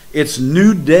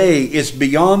new day. It's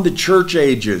beyond the church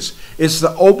ages. It's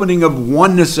the opening of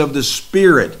oneness of the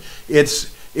Spirit.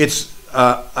 It's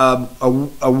a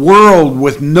world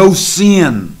with no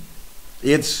sin.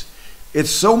 It's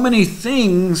so many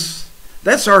things.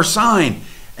 That's our sign.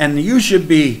 And you should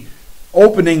be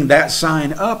opening that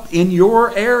sign up in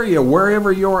your area,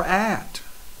 wherever you're at.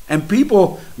 And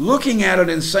people looking at it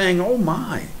and saying, oh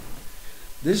my,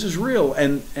 this is real.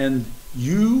 And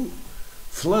you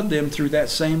flood them through that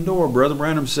same door. Brother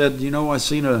Branham said, you know, I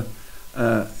seen a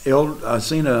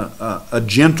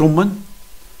gentleman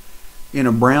in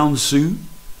a brown suit,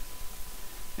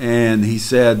 and he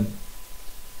said,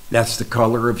 that's the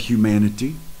color of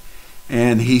humanity.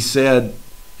 And he said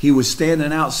he was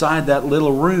standing outside that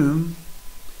little room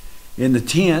in the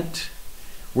tent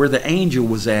where the angel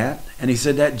was at, and he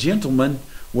said that gentleman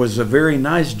was a very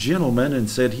nice gentleman, and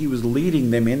said he was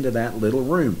leading them into that little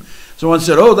room. Someone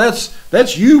said, oh,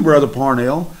 that's you, Brother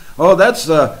Parnell. Oh, that's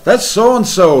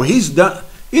so-and-so. He's done.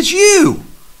 It's you.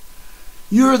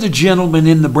 You're the gentleman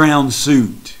in the brown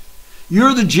suit.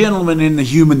 You're the gentleman in the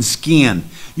human skin.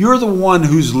 You're the one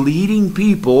who's leading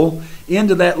people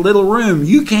into that little room.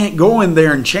 You can't go in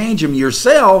there and change them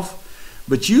yourself,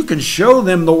 but you can show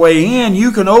them the way in.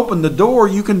 You can open the door.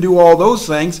 You can do all those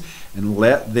things and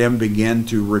let them begin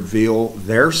to reveal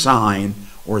their sign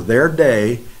or their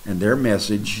day and their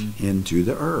message into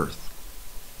the earth.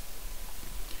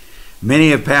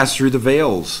 Many have passed through the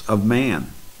veils of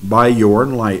man by your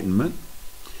enlightenment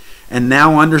and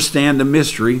now understand the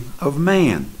mystery of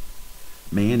man.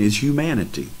 Man is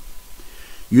humanity.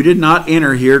 You did not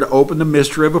enter here to open the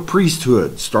mystery of a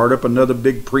priesthood, start up another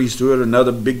big priesthood,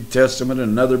 another big testament,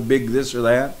 another big this or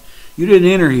that. You didn't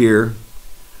enter here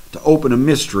to open a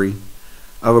mystery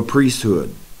of a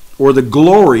priesthood or the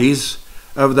glories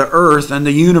of the earth and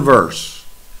the universe.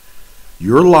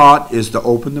 Your lot is to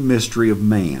open the mystery of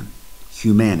man,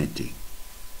 humanity.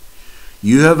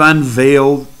 You have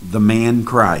unveiled the man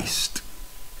Christ.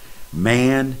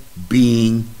 Man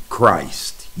being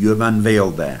Christ. You have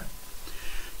unveiled that.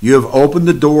 You have opened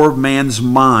the door of man's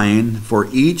mind for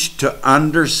each to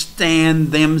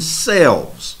understand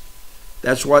themselves.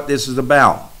 That's what this is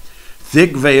about.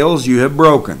 Thick veils you have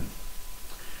broken.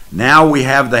 Now we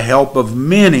have the help of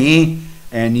many,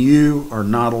 and you are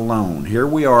not alone. Here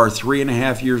we are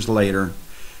 3.5 years later.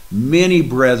 Many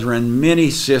brethren, many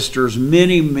sisters,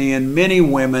 many men, many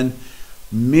women,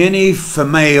 many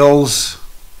females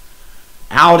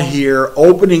out here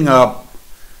opening up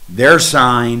their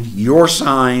sign, your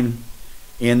sign,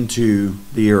 into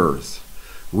the earth.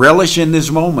 Relish in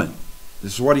this moment.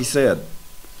 This is what he said.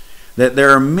 That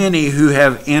there are many who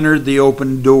have entered the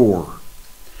open door,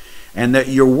 and that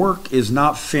your work is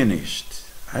not finished.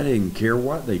 I didn't care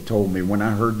what they told me when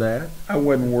I heard that. I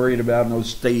wasn't worried about no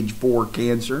stage 4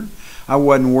 cancer. I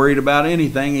wasn't worried about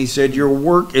anything. He said, your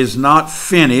work is not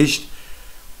finished.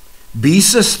 Be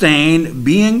sustained,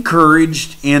 be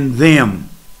encouraged in them.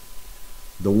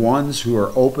 The ones who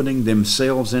are opening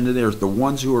themselves into the earth, the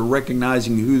ones who are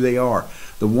recognizing who they are,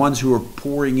 the ones who are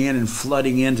pouring in and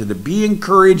flooding into them. Be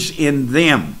encouraged in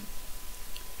them.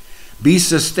 Be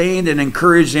sustained and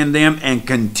encouraged in them, and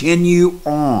continue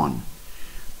on.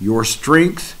 Your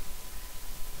strength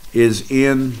is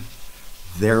in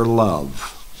their love.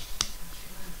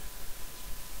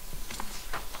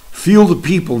 Feel the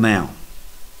people now.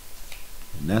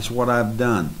 And that's what I've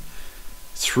done.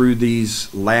 Through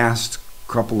these last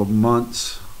couple of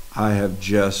months, I have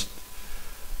just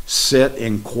sat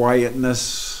in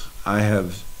quietness.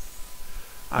 I've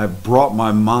brought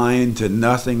my mind to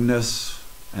nothingness,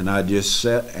 and I just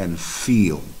sit and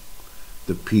feel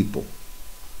the people.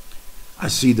 I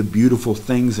see the beautiful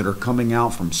things that are coming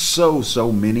out from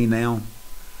so many now.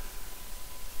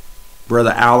 Brother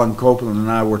Alan Copeland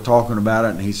and I were talking about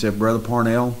it, and he said, Brother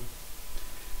Parnell,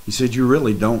 he said, you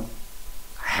really don't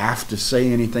have to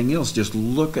say anything else. Just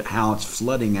look at how it's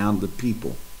flooding out of the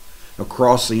people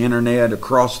across the internet,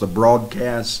 across the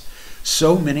broadcasts.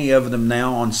 So many of them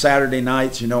now on Saturday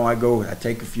nights, I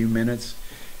take a few minutes,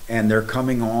 and they're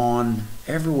coming on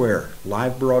everywhere,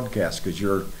 live broadcasts, because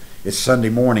it's Sunday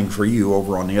morning for you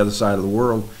over on the other side of the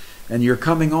world, and you're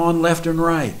coming on left and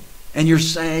right, and you're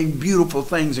saying beautiful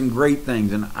things and great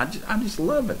things, and I just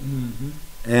love it. Mm-hmm.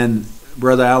 And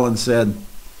Brother Allen said,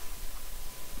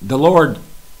 the Lord,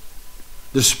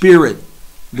 the Spirit,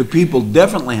 the people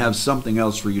definitely have something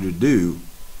else for you to do,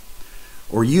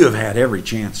 or you have had every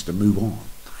chance to move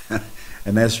on.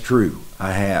 And that's true.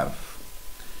 I have.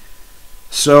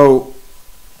 So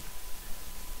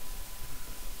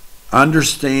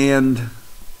understand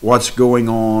what's going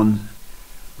on.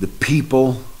 The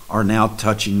people are now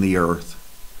touching the earth.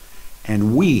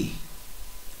 And we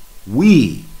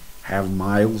have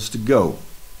miles to go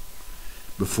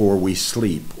before we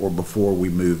sleep or before we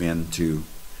move into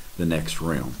the next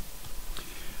realm.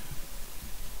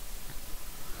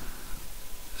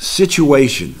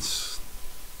 Situations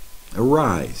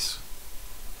arise.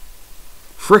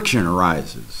 friction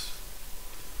arises.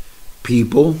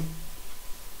 People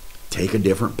take a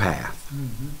different path.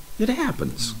 It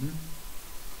happens.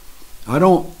 I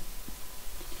don't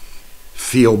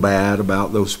feel bad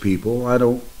about those people. I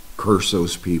don't curse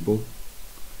those people.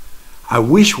 I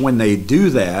wish when they do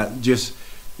that, just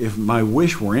if my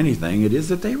wish were anything, it is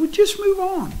that they would just move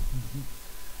on.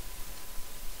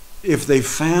 If they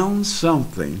found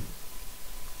something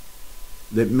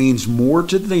that means more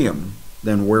to them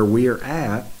than where we are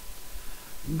at,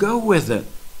 go with it.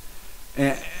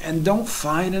 And don't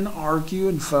fight and argue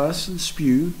and fuss and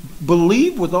spew.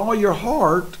 Believe with all your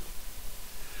heart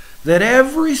that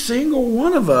every single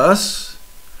one of us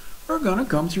are going to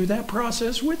come through that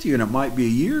process with you. And it might be a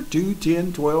year, 2,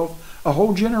 10, 12, a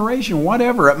whole generation,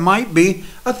 whatever. It might be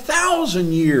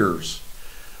 1,000 years.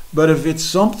 But if it's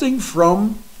something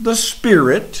from the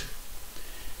Spirit,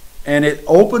 and it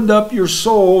opened up your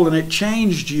soul and it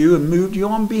changed you and moved you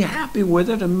on, be happy with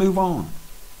it and move on.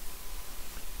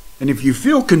 And if you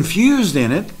feel confused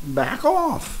in it, back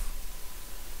off.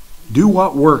 Do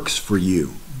what works for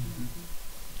you.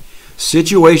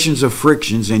 Situations of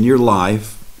frictions in your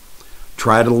life,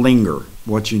 try to linger.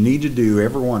 What you need to do,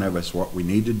 every one of us, what we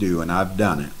need to do, and I've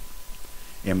done it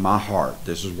in my heart.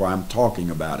 This is why I'm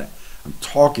talking about it. I'm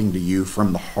talking to you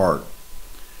from the heart.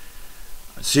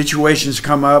 Situations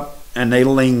come up and they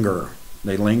linger.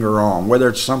 They linger on. Whether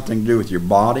it's something to do with your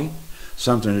body,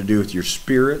 something to do with your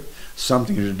spirit,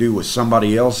 something to do with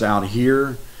somebody else out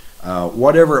here,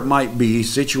 whatever it might be,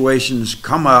 situations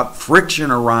come up,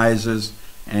 friction arises,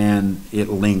 and it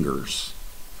lingers.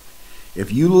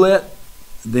 If you let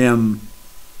them,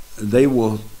 they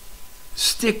will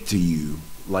stick to you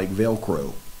like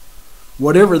Velcro.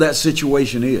 Whatever that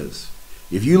situation is.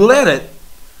 If you let it,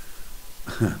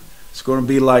 it's going to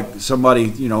be like somebody,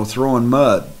 throwing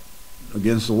mud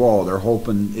against the wall. They're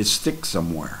hoping it sticks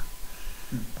somewhere.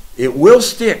 It will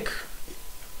stick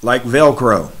like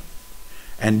Velcro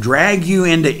and drag you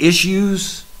into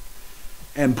issues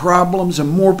and problems and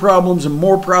more problems and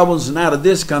more problems, and out of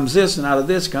this comes this and out of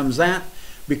this comes that,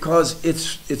 because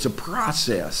it's a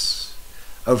process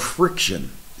of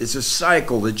friction. It's a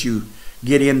cycle that you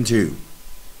get into.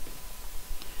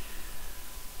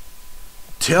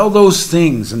 Tell those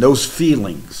things and those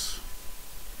feelings,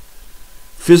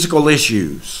 physical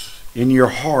issues in your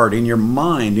heart, in your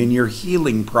mind, in your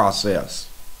healing process.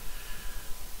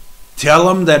 Tell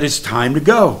them that it's time to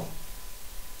go.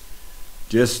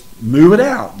 Just move it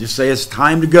out. Just say it's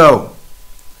time to go.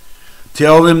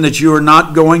 Tell them that you are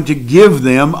not going to give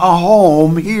them a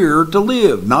home here to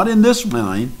live, not in this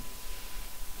mind.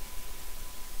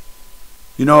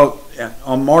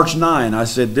 On March 9, I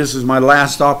said, this is my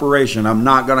last operation. I'm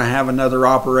not going to have another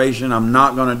operation. I'm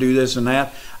not going to do this and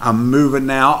that. I'm moving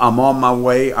now. I'm on my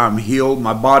way. I'm healed.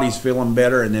 My body's feeling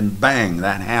better. And then bang,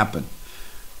 that happened.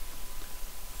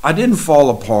 I didn't fall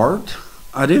apart.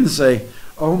 I didn't say,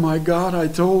 oh my God, I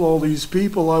told all these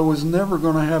people I was never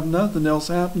going to have nothing else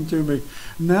happen to me.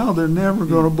 Now they're never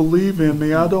going to believe in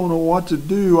me. I don't know what to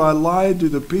do. I lied to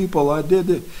the people. I did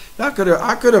it. I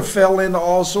could have fell into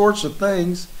all sorts of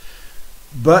things.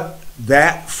 But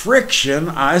that friction,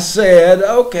 I said,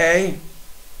 okay,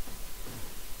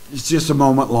 it's just a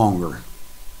moment longer.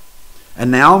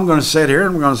 And now I'm going to sit here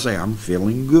and I'm going to say, I'm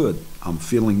feeling good. I'm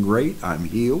feeling great. I'm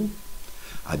healed.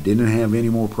 I didn't have any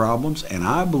more problems. And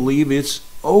I believe it's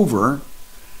over.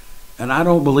 And I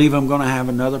don't believe I'm going to have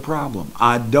another problem.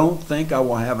 I don't think I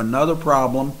will have another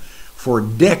problem for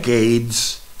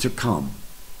decades to come.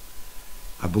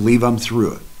 I believe I'm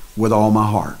through it with all my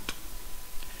heart.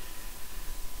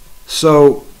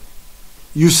 So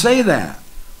you say that,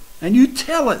 and you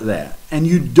tell it that, and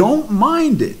you don't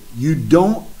mind it. You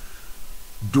don't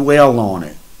dwell on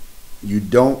it. You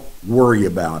don't worry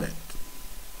about it.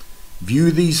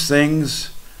 View these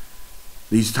things,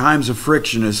 these times of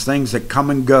friction, as things that come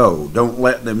and go. Don't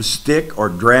let them stick or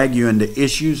drag you into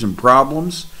issues and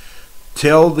problems.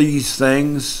 Tell these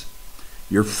things,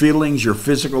 your feelings, your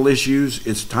physical issues,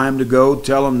 it's time to go.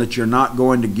 Tell them that you're not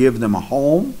going to give them a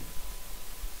home.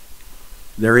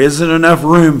 There isn't enough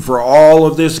room for all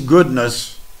of this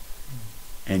goodness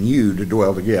and you to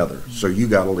dwell together. So you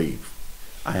got to leave.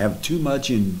 I have too much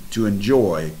to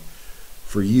enjoy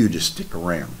for you to stick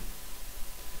around.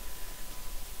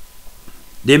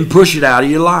 Then push it out of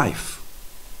your life.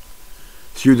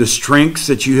 Through the strengths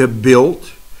that you have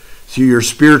built, through your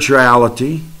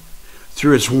spirituality,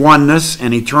 through its oneness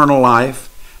and eternal life,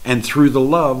 and through the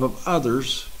love of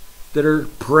others that are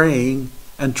praying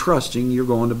and trusting you're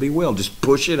going to be well. Just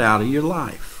push it out of your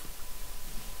life.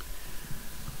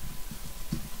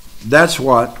 That's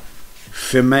what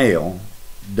female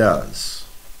does.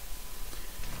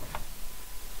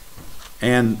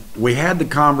 And we had the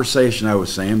conversation I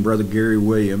was saying. Brother Gary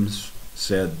Williams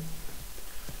said,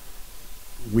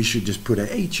 we should just put an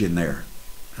H in there.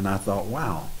 And I thought,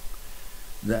 wow,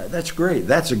 that's great.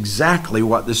 That's exactly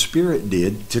what the Spirit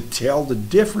did to tell the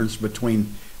difference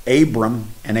between Abram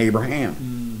and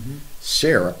Abraham,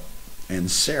 Sarah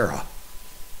and Sarah.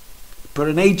 Put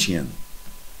an H in.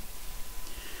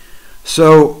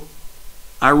 So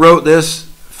I wrote this,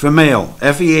 female,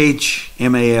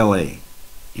 F-E-H-M-A-L-A,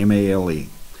 M-A-L-E.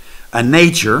 A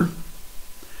nature,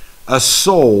 a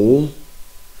soul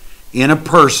in a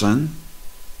person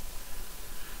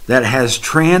that has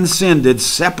transcended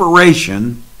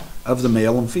separation of the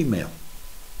male and female.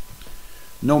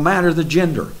 No matter the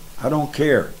gender, I don't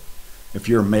care if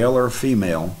you're a male or a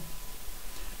female,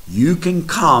 you can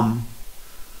come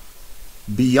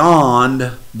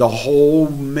beyond the whole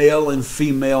male and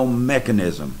female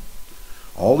mechanism.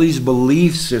 All these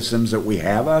belief systems that we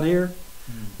have out here,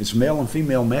 it's male and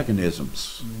female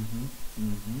mechanisms.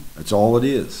 That's all it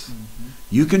is.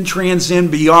 You can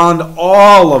transcend beyond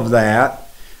all of that,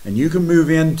 and you can move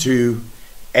into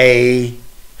a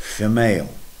female.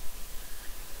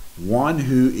 One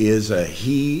who is a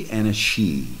he and a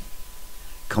she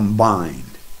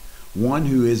combined. One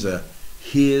who is a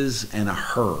his and a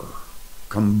her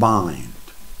combined.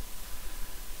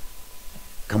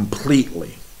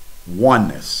 Completely.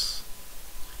 Oneness.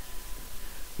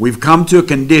 We've come to a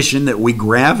condition that we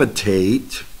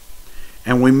gravitate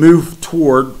and we move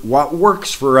toward what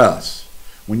works for us.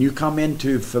 When you come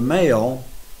into female,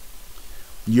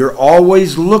 you're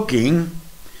always looking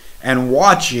and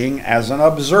watching as an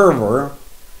observer.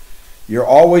 You're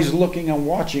always looking and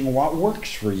watching what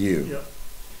works for you. Yep.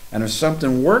 And if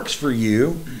something works for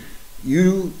you,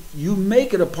 you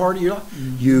make it a part of your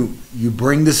life. You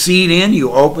bring the seed in,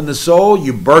 you open the soul,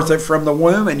 you birth it from the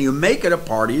womb, and you make it a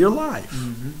part of your life.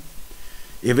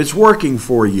 If it's working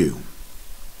for you.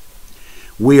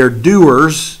 We are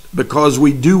doers because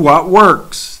we do what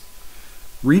works.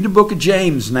 Read the book of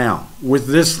James now with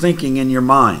this thinking in your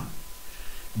mind.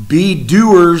 Be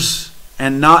doers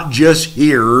and not just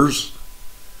hearers.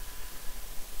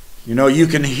 You know, you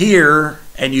can hear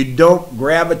and you don't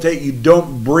gravitate, you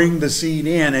don't bring the seed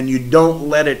in, and you don't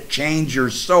let it change your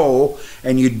soul,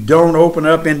 and you don't open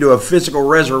up into a physical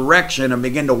resurrection and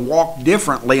begin to walk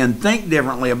differently and think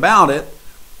differently about it,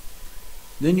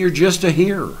 then you're just a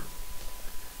hearer.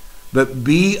 But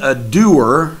be a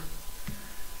doer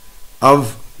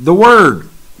of the word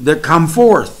that come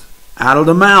forth out of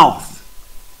the mouth.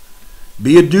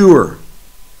 Be a doer.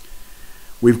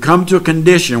 We've come to a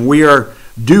condition. We are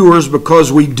doers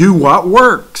because we do what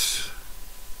works.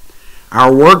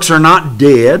 Our works are not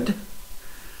dead.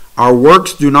 Our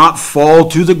works do not fall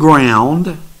to the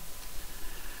ground.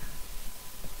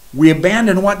 We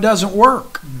abandon what doesn't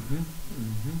work.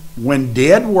 When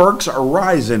dead works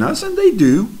arise in us, and they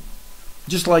do,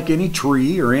 just like any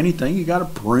tree or anything, you got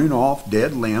to prune off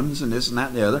dead limbs and this and that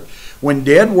and the other. When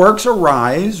dead works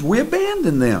arise, we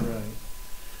abandon them. Right.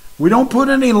 We don't put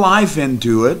any life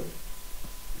into it.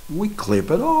 We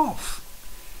clip it off.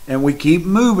 And we keep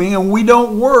moving, and we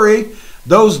don't worry.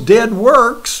 Those dead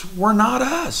works were not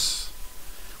us.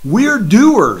 We're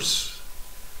doers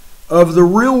of the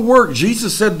real work.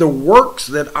 Jesus said, the works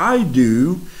that I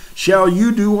do shall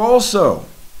you do also.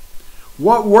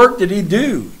 What work did he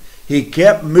do? He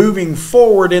kept moving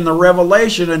forward in the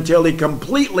revelation until he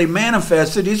completely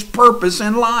manifested his purpose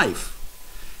in life.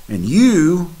 And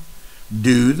you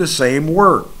do the same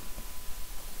work.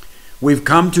 We've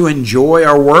come to enjoy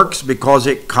our works because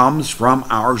it comes from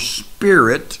our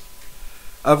spirit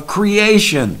of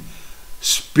creation.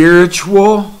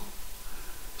 Spiritual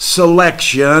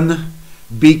selection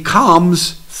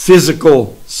becomes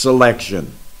physical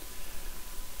selection.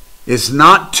 It's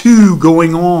not two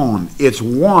going on. It's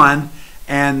one,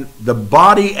 and the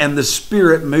body and the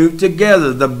spirit move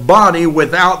together. The body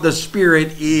without the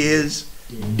spirit is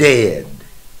dead.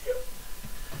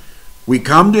 We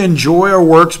come to enjoy our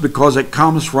works because it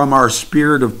comes from our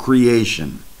spirit of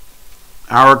creation,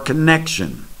 our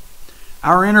connection,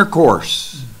 our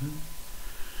intercourse.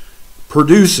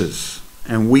 Produces,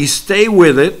 and we stay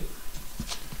with it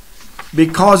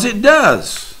because it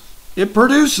does. It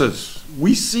produces.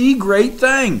 We see great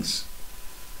things.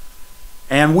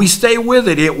 And we stay with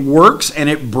it. It works and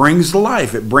it brings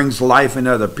life. It brings life in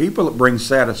other people. It brings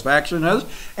satisfaction in others.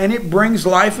 And it brings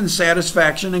life and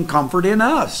satisfaction and comfort in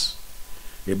us.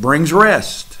 It brings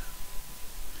rest.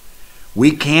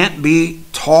 We can't be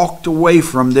talked away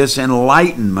from this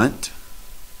enlightenment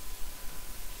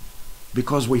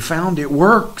because we found it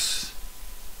works.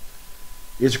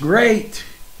 It's great.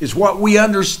 It's what we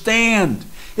understand.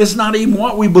 It's not even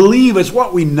what we believe, it's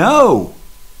what we know.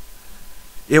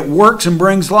 It works and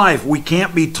brings life. We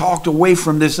can't be talked away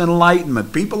from this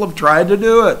enlightenment. People have tried to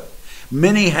do it.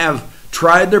 Many have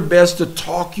tried their best to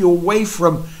talk you away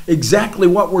from exactly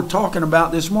what we're talking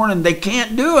about this morning. They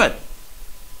can't do it.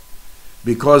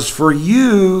 Because for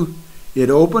you, it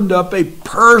opened up a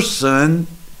person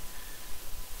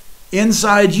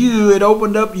inside you. It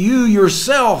opened up you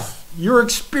yourself. You're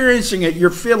experiencing it. You're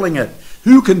feeling it.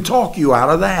 Who can talk you out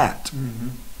of that?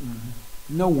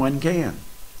 No one can.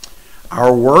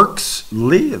 Our works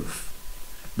live.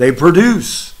 They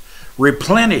produce,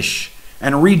 replenish,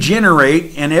 and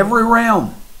regenerate in every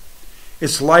realm.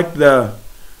 It's like the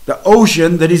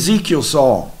ocean that Ezekiel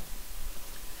saw.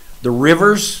 The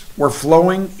rivers were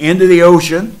flowing into the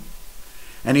ocean.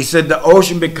 And he said the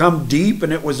ocean become deep,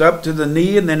 and it was up to the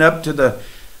knee, and then up to the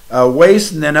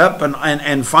waist, and then up,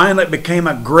 and finally it became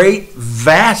a great,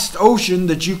 vast ocean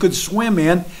that you could swim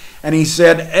in. And he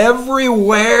said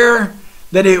everywhere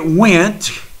that it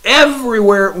went, everything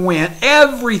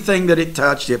that it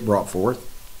touched, it brought forth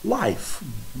life.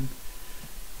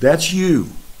 That's you.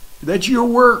 That's your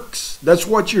works. That's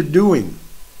what you're doing.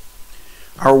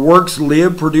 Our works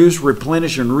live, produce,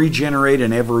 replenish, and regenerate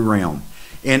in every realm.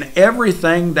 In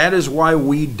everything, that is why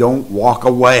we don't walk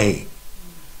away.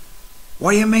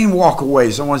 What do you mean walk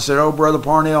away? Someone said, oh, Brother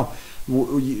Parnell,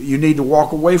 you need to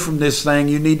walk away from this thing.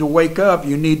 You need to wake up.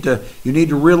 You need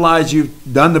to realize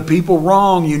you've done the people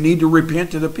wrong. You need to repent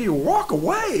to the people. Walk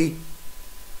away.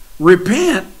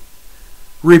 Repent.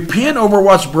 Repent over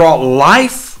what's brought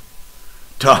life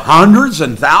to hundreds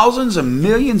and thousands and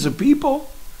millions of people.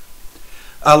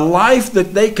 A life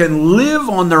that they can live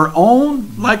on their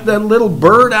own, like that little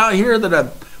bird out here that I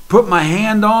put my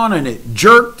hand on and it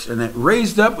jerked and it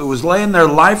raised up. It was laying there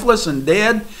lifeless and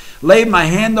dead. Laid my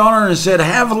hand on her and said,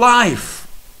 have life.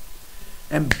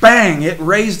 And bang, it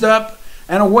raised up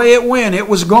and away it went. It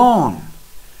was gone.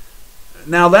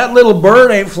 Now that little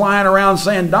bird ain't flying around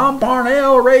saying, Don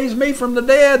Parnell raised me from the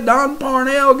dead. Don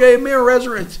Parnell gave me a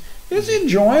resurrection. It's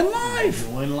enjoying life.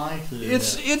 Enjoying life.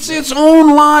 It's its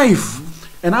own life.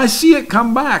 And I see it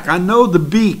come back. I know the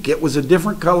beak. It was a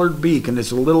different colored beak, and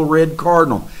it's a little red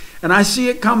cardinal. And I see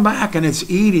it come back, and it's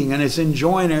eating, and it's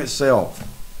enjoying itself.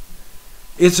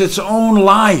 It's its own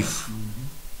life.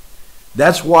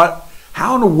 That's what,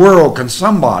 how in the world can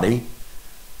somebody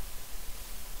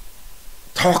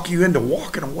talk you into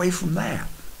walking away from that?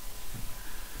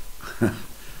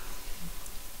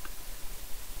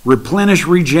 Replenish,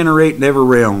 regenerate in every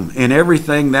realm. In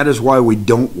everything, that is why we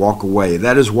don't walk away.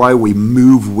 That is why we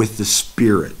move with the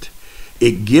Spirit.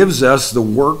 It gives us the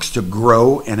works to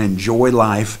grow and enjoy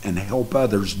life and help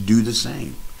others do the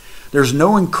same. There's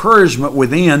no encouragement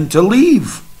within to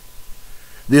leave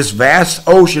this vast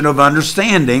ocean of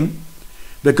understanding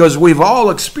because we've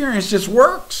all experienced its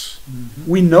works.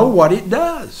 We know what it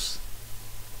does.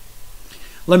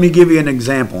 Let me give you an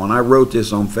example, and I wrote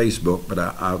this on Facebook, but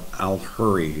I'll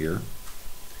hurry here.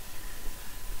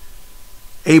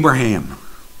 Abraham.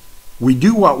 We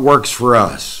do what works for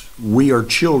us. We are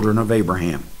children of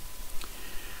Abraham.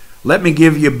 Let me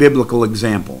give you a biblical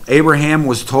example. Abraham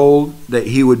was told that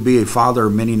he would be a father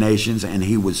of many nations, and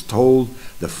he was told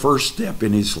the first step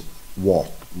in his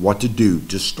walk, what to do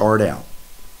to start out.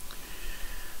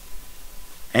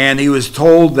 And he was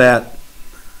told that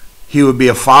he would be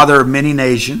a father of many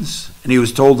nations, and he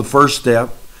was told the first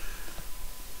step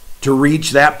to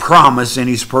reach that promise in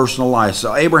his personal life.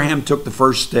 So Abraham took the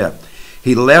first step.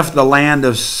 He left the land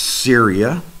of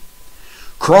Syria,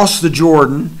 crossed the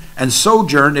Jordan, and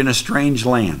sojourned in a strange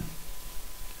land.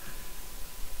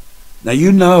 Now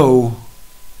you know,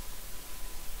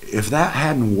 if that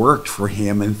hadn't worked for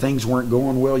him and things weren't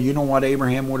going well, you know what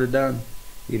Abraham would have done?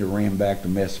 He'd have ran back to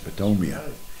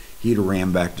Mesopotamia. He'd have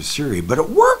ran back to Syria. But it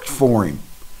worked for him.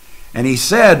 And he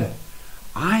said,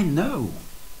 I know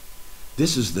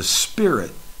this is the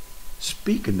Spirit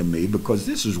speaking to me because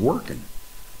this is working.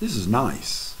 This is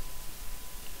nice.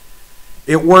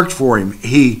 It worked for him.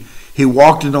 He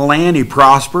walked in the land. He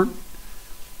prospered.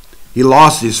 He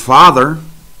lost his father,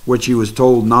 which he was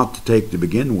told not to take to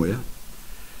begin with.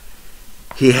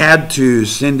 He had to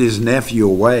send his nephew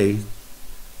away,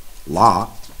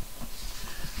 Lot,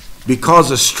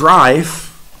 because of strife.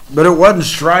 But it wasn't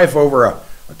strife over a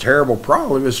terrible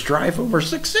problem. It was strife over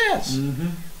success.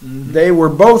 They were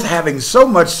both having so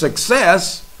much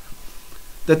success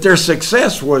that their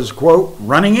success was, quote,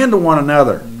 running into one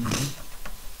another.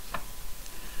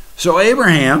 So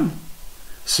Abraham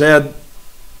said,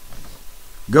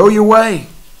 go your way.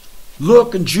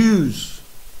 Look and choose.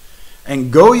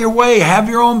 And go your way. Have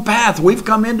your own path. We've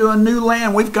come into a new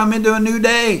land. We've come into a new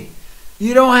day.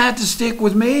 You don't have to stick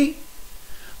with me.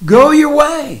 Go your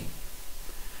way.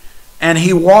 And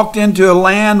he walked into a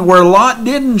land where Lot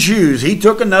didn't choose. He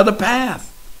took another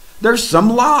path. There's some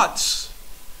Lots.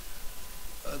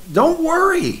 Don't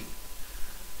worry.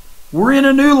 We're in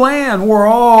a new land. We're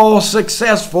all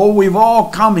successful. We've all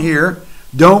come here.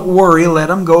 Don't worry. Let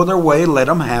them go their way. Let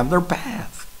them have their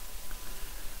path.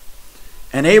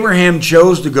 And Abraham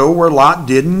chose to go where Lot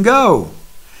didn't go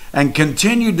and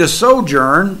continued to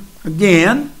sojourn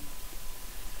again.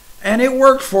 And it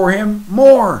worked for him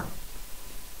more.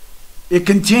 It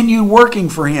continued working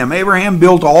for him. Abraham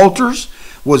built altars,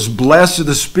 was blessed of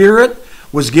the Spirit,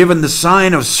 was given the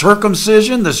sign of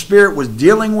circumcision. The Spirit was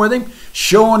dealing with him,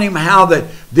 showing him how that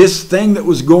this thing that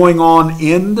was going on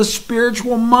in the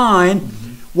spiritual mind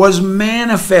was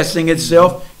manifesting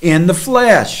itself in the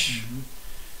flesh.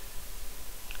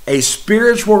 A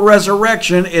spiritual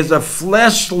resurrection is a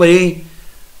physical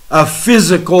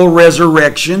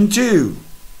resurrection too.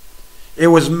 It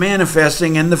was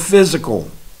manifesting in the physical.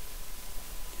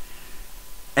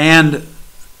 And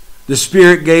the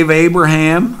Spirit gave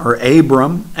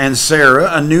Abram and Sarah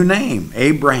a new name.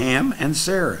 Abraham and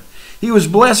Sarah. He was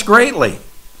blessed greatly.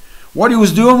 What he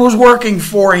was doing was working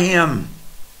for him.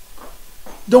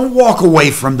 Don't walk away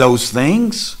from those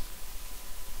things.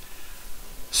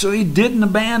 So he didn't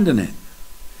abandon it.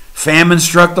 Famine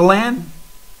struck the land.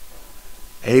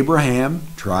 Abraham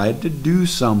tried to do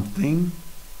something.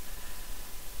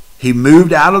 He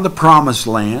moved out of the promised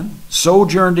land,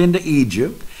 sojourned into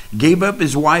Egypt, gave up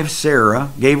his wife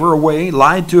Sarah, gave her away,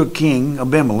 lied to a king,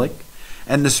 Abimelech,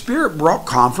 and the Spirit brought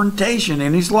confrontation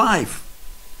in his life.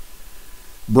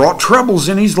 Brought troubles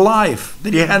in his life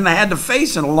that he hadn't had to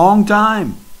face in a long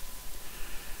time.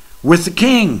 With the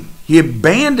king, he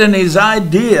abandoned his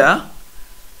idea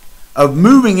of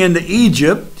moving into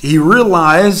Egypt. He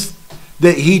realized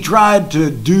that he tried to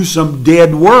do some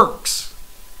dead works.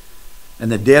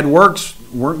 And the dead works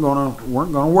weren't going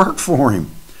to work for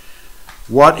him.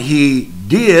 What he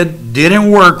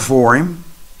didn't work for him.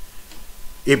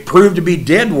 It proved to be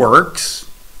dead works.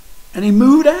 And he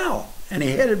moved out. And he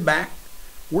headed back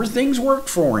where things worked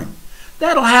for him.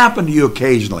 That'll happen to you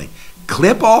occasionally.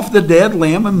 Clip off the dead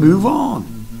limb and move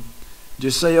on.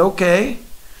 Just say, okay,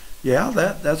 yeah,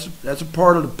 that's a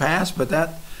part of the past, but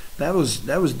that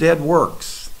was dead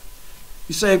works.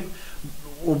 You say,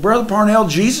 well, Brother Parnell,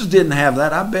 Jesus didn't have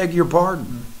that. I beg your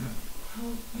pardon.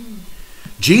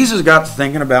 Jesus got to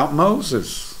thinking about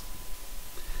Moses.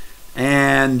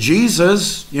 And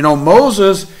Jesus,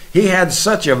 Moses, he had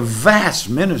such a vast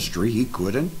ministry, he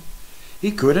couldn't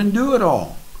do it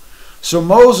all. So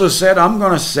Moses said, I'm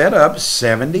going to set up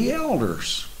 70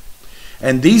 elders.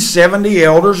 And these 70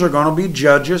 elders are going to be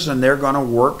judges, and they're going to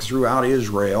work throughout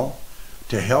Israel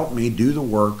to help me do the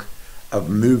work of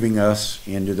moving us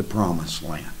into the promised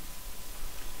land.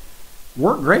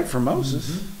 Worked great for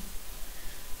Moses.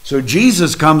 So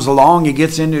Jesus comes along, he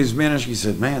gets into his ministry, he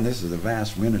said, man, this is a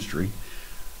vast ministry.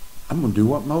 I'm going to do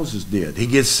what Moses did. He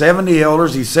gets 70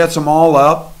 elders, he sets them all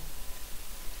up,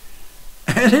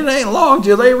 and it ain't long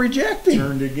till they reject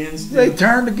him. They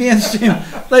turned against him.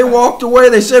 They walked away.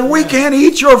 They said, we can't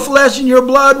eat your flesh and your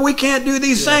blood. We can't do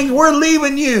these things. We're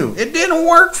leaving you. It didn't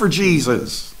work for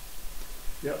Jesus.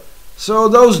 Yep. So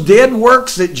those dead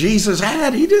works that Jesus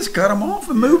had, he just cut them off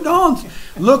and moved on.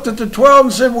 Looked at the 12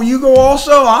 and said, will you go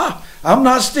also? I'm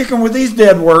not sticking with these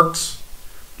dead works.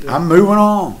 I'm moving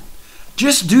on.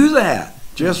 Just do that.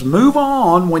 Just move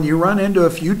on when you run into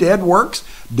a few dead works.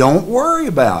 Don't worry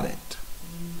about it.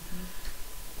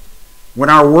 When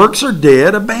our works are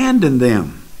dead, abandon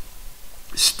them.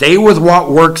 Stay with what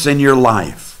works in your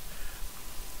life.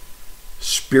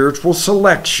 Spiritual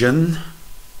selection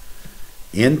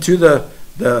into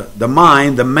the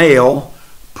mind, the male,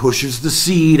 pushes the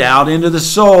seed out into the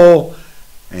soul,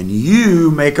 and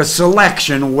you make a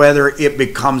selection whether it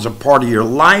becomes a part of your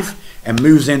life and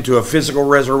moves into a physical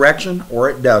resurrection or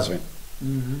it doesn't.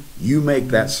 You make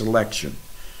that selection.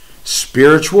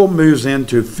 Spiritual moves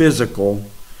into physical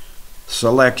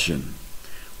selection.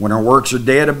 When our works are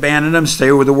dead, abandon them.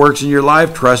 Stay with the works in your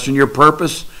life. Trust in your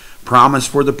purpose. Promise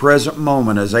for the present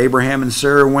moment. As Abraham and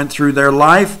Sarah went through their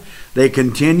life, they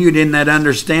continued in that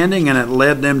understanding, and it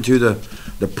led them to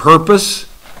the purpose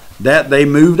that they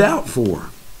moved out for.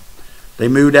 They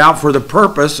moved out for the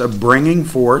purpose of bringing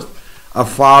forth a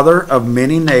father of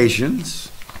many nations.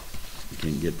 You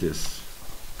can get this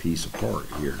piece apart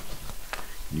here.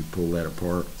 Can you pull that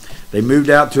apart? They moved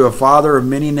out to a father of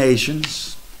many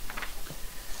nations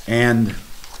and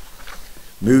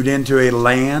moved into a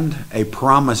land, a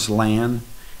promised land,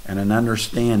 and an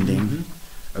understanding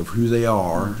of who they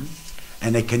are.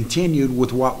 And they continued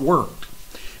with what worked.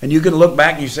 And you can look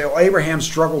back and you say, oh, Abraham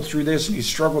struggled through this and he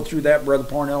struggled through that, Brother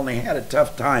Parnell, and he had a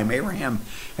tough time. Abraham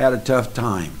had a tough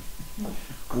time.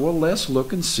 Well, let's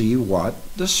look and see what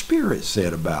the Spirit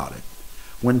said about it.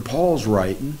 When Paul's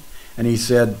writing, and he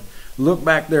said, look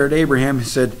back there at Abraham, he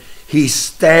said, he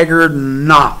staggered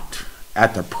not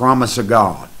at the promise of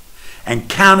God, and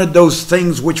counted those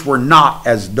things which were not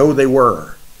as though they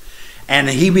were. And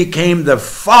he became the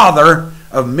father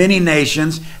of many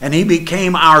nations, and he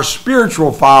became our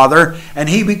spiritual father, and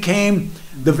he became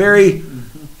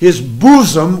his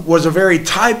bosom was a very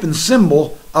type and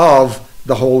symbol of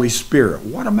the Holy Spirit.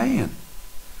 What a man.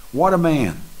 What a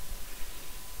man.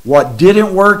 What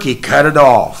didn't work, he cut it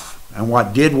off. And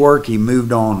what did work, he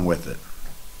moved on with it.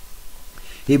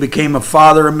 He became a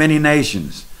father of many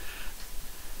nations.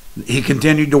 He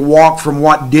continued to walk from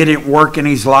what didn't work in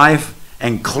his life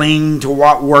and cling to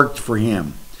what worked for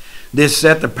him. This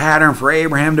set the pattern for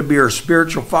Abraham to be our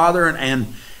spiritual father,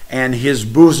 and his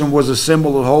bosom was a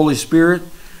symbol of the Holy Spirit,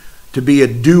 to be a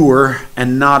doer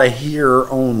and not a hearer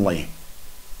only.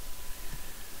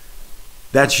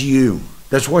 That's you.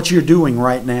 That's what you're doing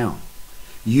right now.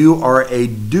 You are a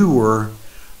doer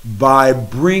by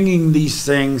bringing these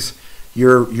things.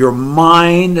 Your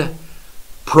mind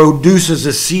produces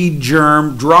a seed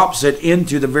germ, drops it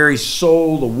into the very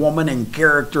soul, the woman and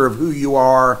character of who you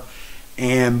are,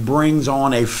 and brings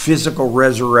on a physical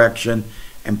resurrection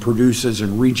and produces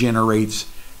and regenerates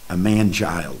a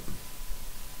man-child.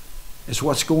 It's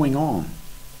what's going on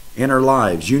in our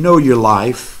lives. You know your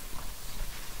life.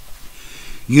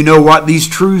 You know what these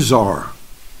truths are.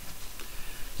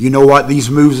 You know what these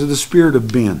moves of the Spirit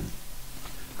have been.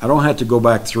 I don't have to go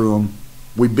back through them.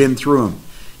 We've been through them.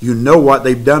 You know what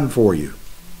they've done for you.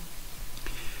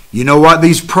 You know what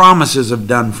these promises have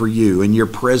done for you in your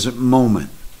present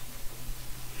moment.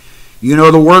 You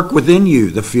know the work within you,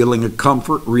 the feeling of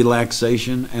comfort,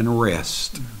 relaxation, and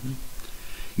rest. Mm-hmm.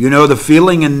 You know the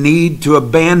feeling and need to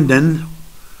abandon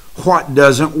what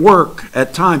doesn't work.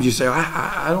 At times you say,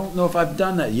 I don't know if I've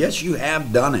done that. Yes, you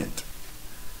have done it.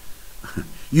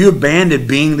 You abandoned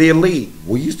being the elite.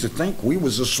 We used to think we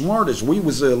was the smartest. We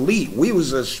was the elite. We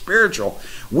was the spiritual.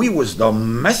 We was the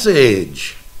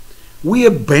message. We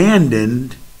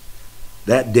abandoned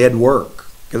that dead work.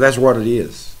 Because that's what it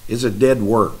is. It's a dead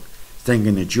work.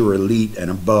 Thinking that you're elite and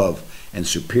above and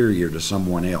superior to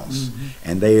someone else. Mm-hmm.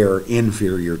 And they are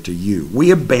inferior to you.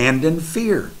 We abandoned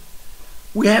fear.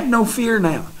 We have no fear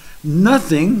now.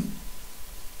 Nothing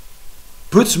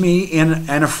puts me in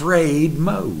an afraid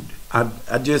mode.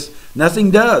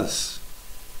 Nothing does.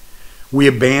 We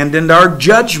abandoned our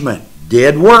judgment,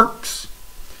 dead works.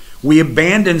 We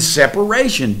abandoned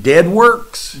separation, dead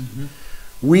works.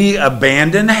 Mm-hmm. We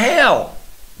abandoned hell,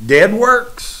 dead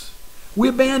works. We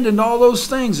abandoned all those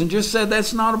things and just said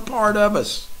that's not a part of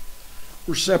us.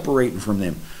 We're separating from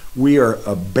them. We are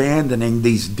abandoning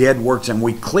these dead works, and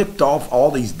we clipped off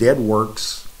all these dead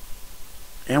works,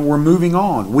 and we're moving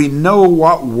on. We know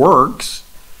what works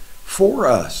for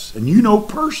us, and you know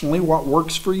personally what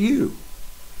works for you,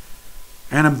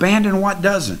 and abandon what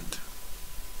doesn't.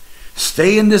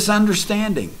 Stay in this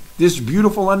understanding, this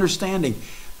beautiful understanding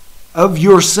of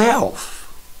yourself,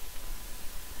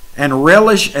 and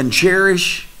relish and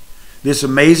cherish this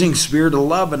amazing spirit of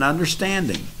love and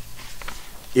understanding.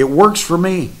 It works for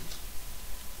me.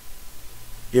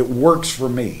 It works for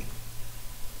me.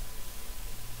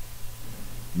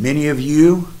 Many of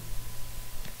you,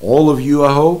 all of you,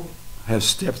 I hope, have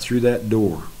stepped through that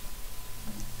door.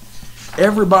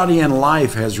 Everybody in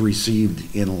life has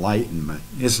received enlightenment.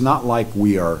 It's not like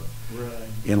we are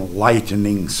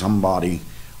enlightening somebody.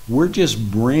 We're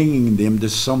just bringing them to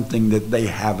something that they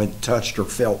haven't touched or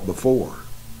felt before.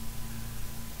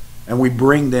 And we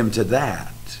bring them to that.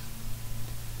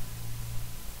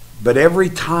 But every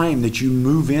time that you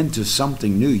move into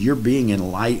something new, you're being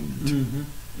enlightened. Mm-hmm.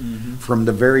 Mm-hmm. From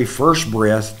the very first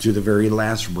breath to the very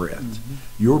last breath. Mm-hmm.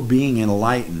 You're being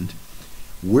enlightened.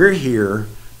 We're here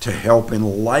to help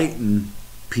enlighten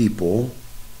people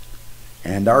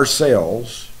and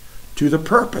ourselves to the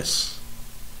purpose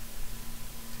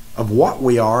of what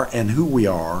we are and who we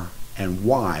are and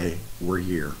why we're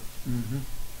here. Mm-hmm.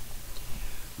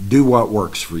 Do what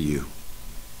works for you.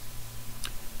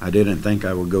 I didn't think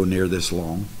I would go near this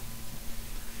long,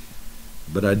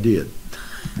 but I did.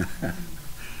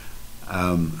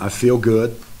 I feel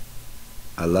good.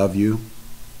 I love you.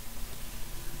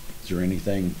 Is there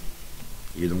anything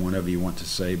either one of you want to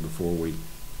say before we...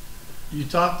 You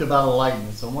talked about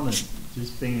enlightenment, so I want to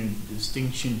just bring a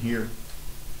distinction here.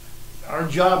 Our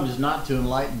job is not to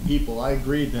enlighten people. I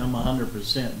agree with them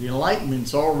 100%. The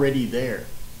enlightenment's already there.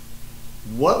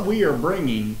 What we are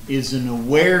bringing is an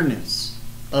awareness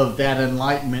of that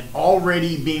enlightenment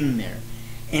already being there,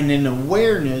 and an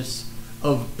awareness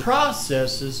of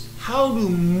processes, how to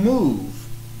move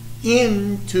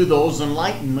into those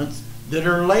enlightenments that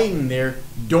are laying there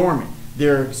dormant.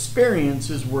 There are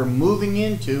experiences we're moving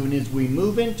into, and as we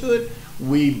move into it,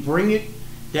 we bring it,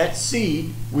 that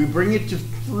seed, we bring it to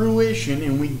fruition,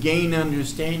 and we gain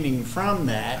understanding from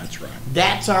that.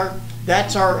 That's right.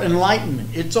 That's our enlightenment.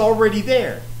 It's already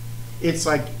there. It's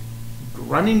like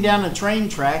running down a train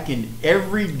track, and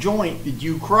every joint that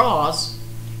you cross,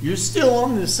 you're still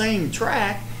on the same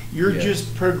track. You're Yes.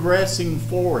 just progressing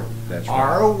forward. That's right.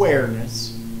 Our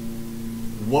awareness,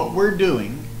 what we're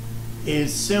doing,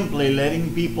 is simply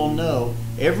letting people know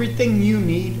everything you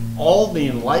need, all the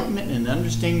enlightenment and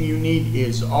understanding you need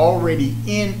is already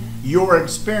in your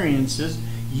experiences.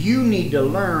 You need to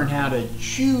learn how to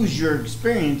choose your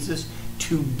experiences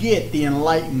to get the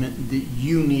enlightenment that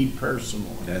you need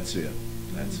personally. That's it.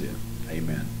 That's it.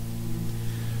 Amen.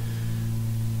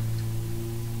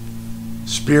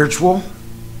 Spiritual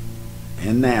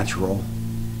and natural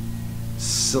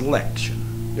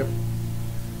selection. Yep.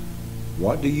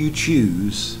 What do you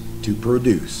choose to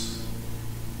produce?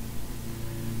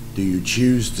 Do you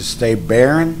choose to stay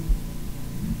barren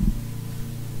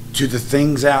to the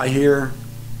things out here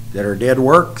that are dead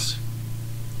works?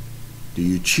 Do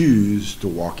you choose to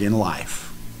walk in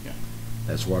life? Yeah.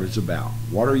 That's what it's about.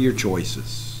 What are your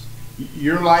choices?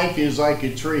 Your life is like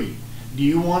a tree. Do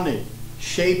you want to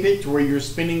shape it to where you're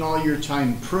spending all your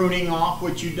time pruning off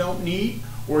what you don't need?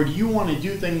 Or do you want to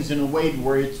do things in a way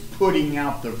where it's putting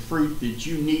out the fruit that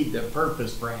you need, the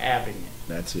purpose for having it?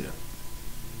 That's it.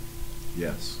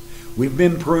 Yes. We've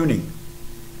been pruning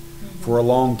for a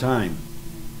long time.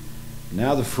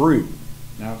 Now the fruit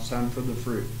Now it's time for the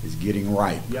fruit. is getting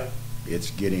ripe. Yep.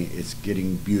 It's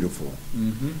getting beautiful.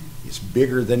 Mm-hmm. It's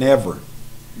bigger than ever.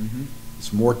 Mm-hmm.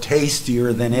 It's more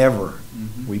tastier than ever.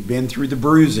 Mm-hmm. We've been through the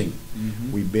bruising.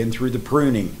 Mm-hmm. We've been through the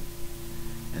pruning.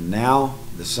 And now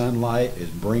the sunlight is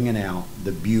bringing out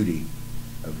the beauty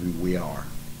of who we are.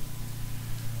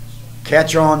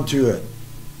 Catch on to it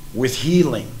with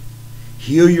healing.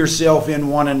 Heal yourself in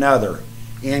one another.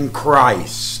 In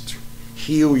Christ.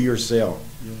 Heal yourself.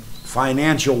 Yes.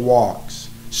 Financial walks,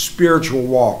 spiritual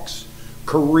walks,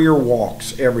 career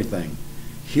walks, everything.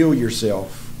 Heal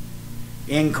yourself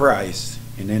in Christ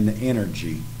and in the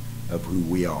energy of who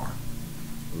we are.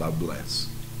 Love bless.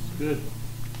 Good.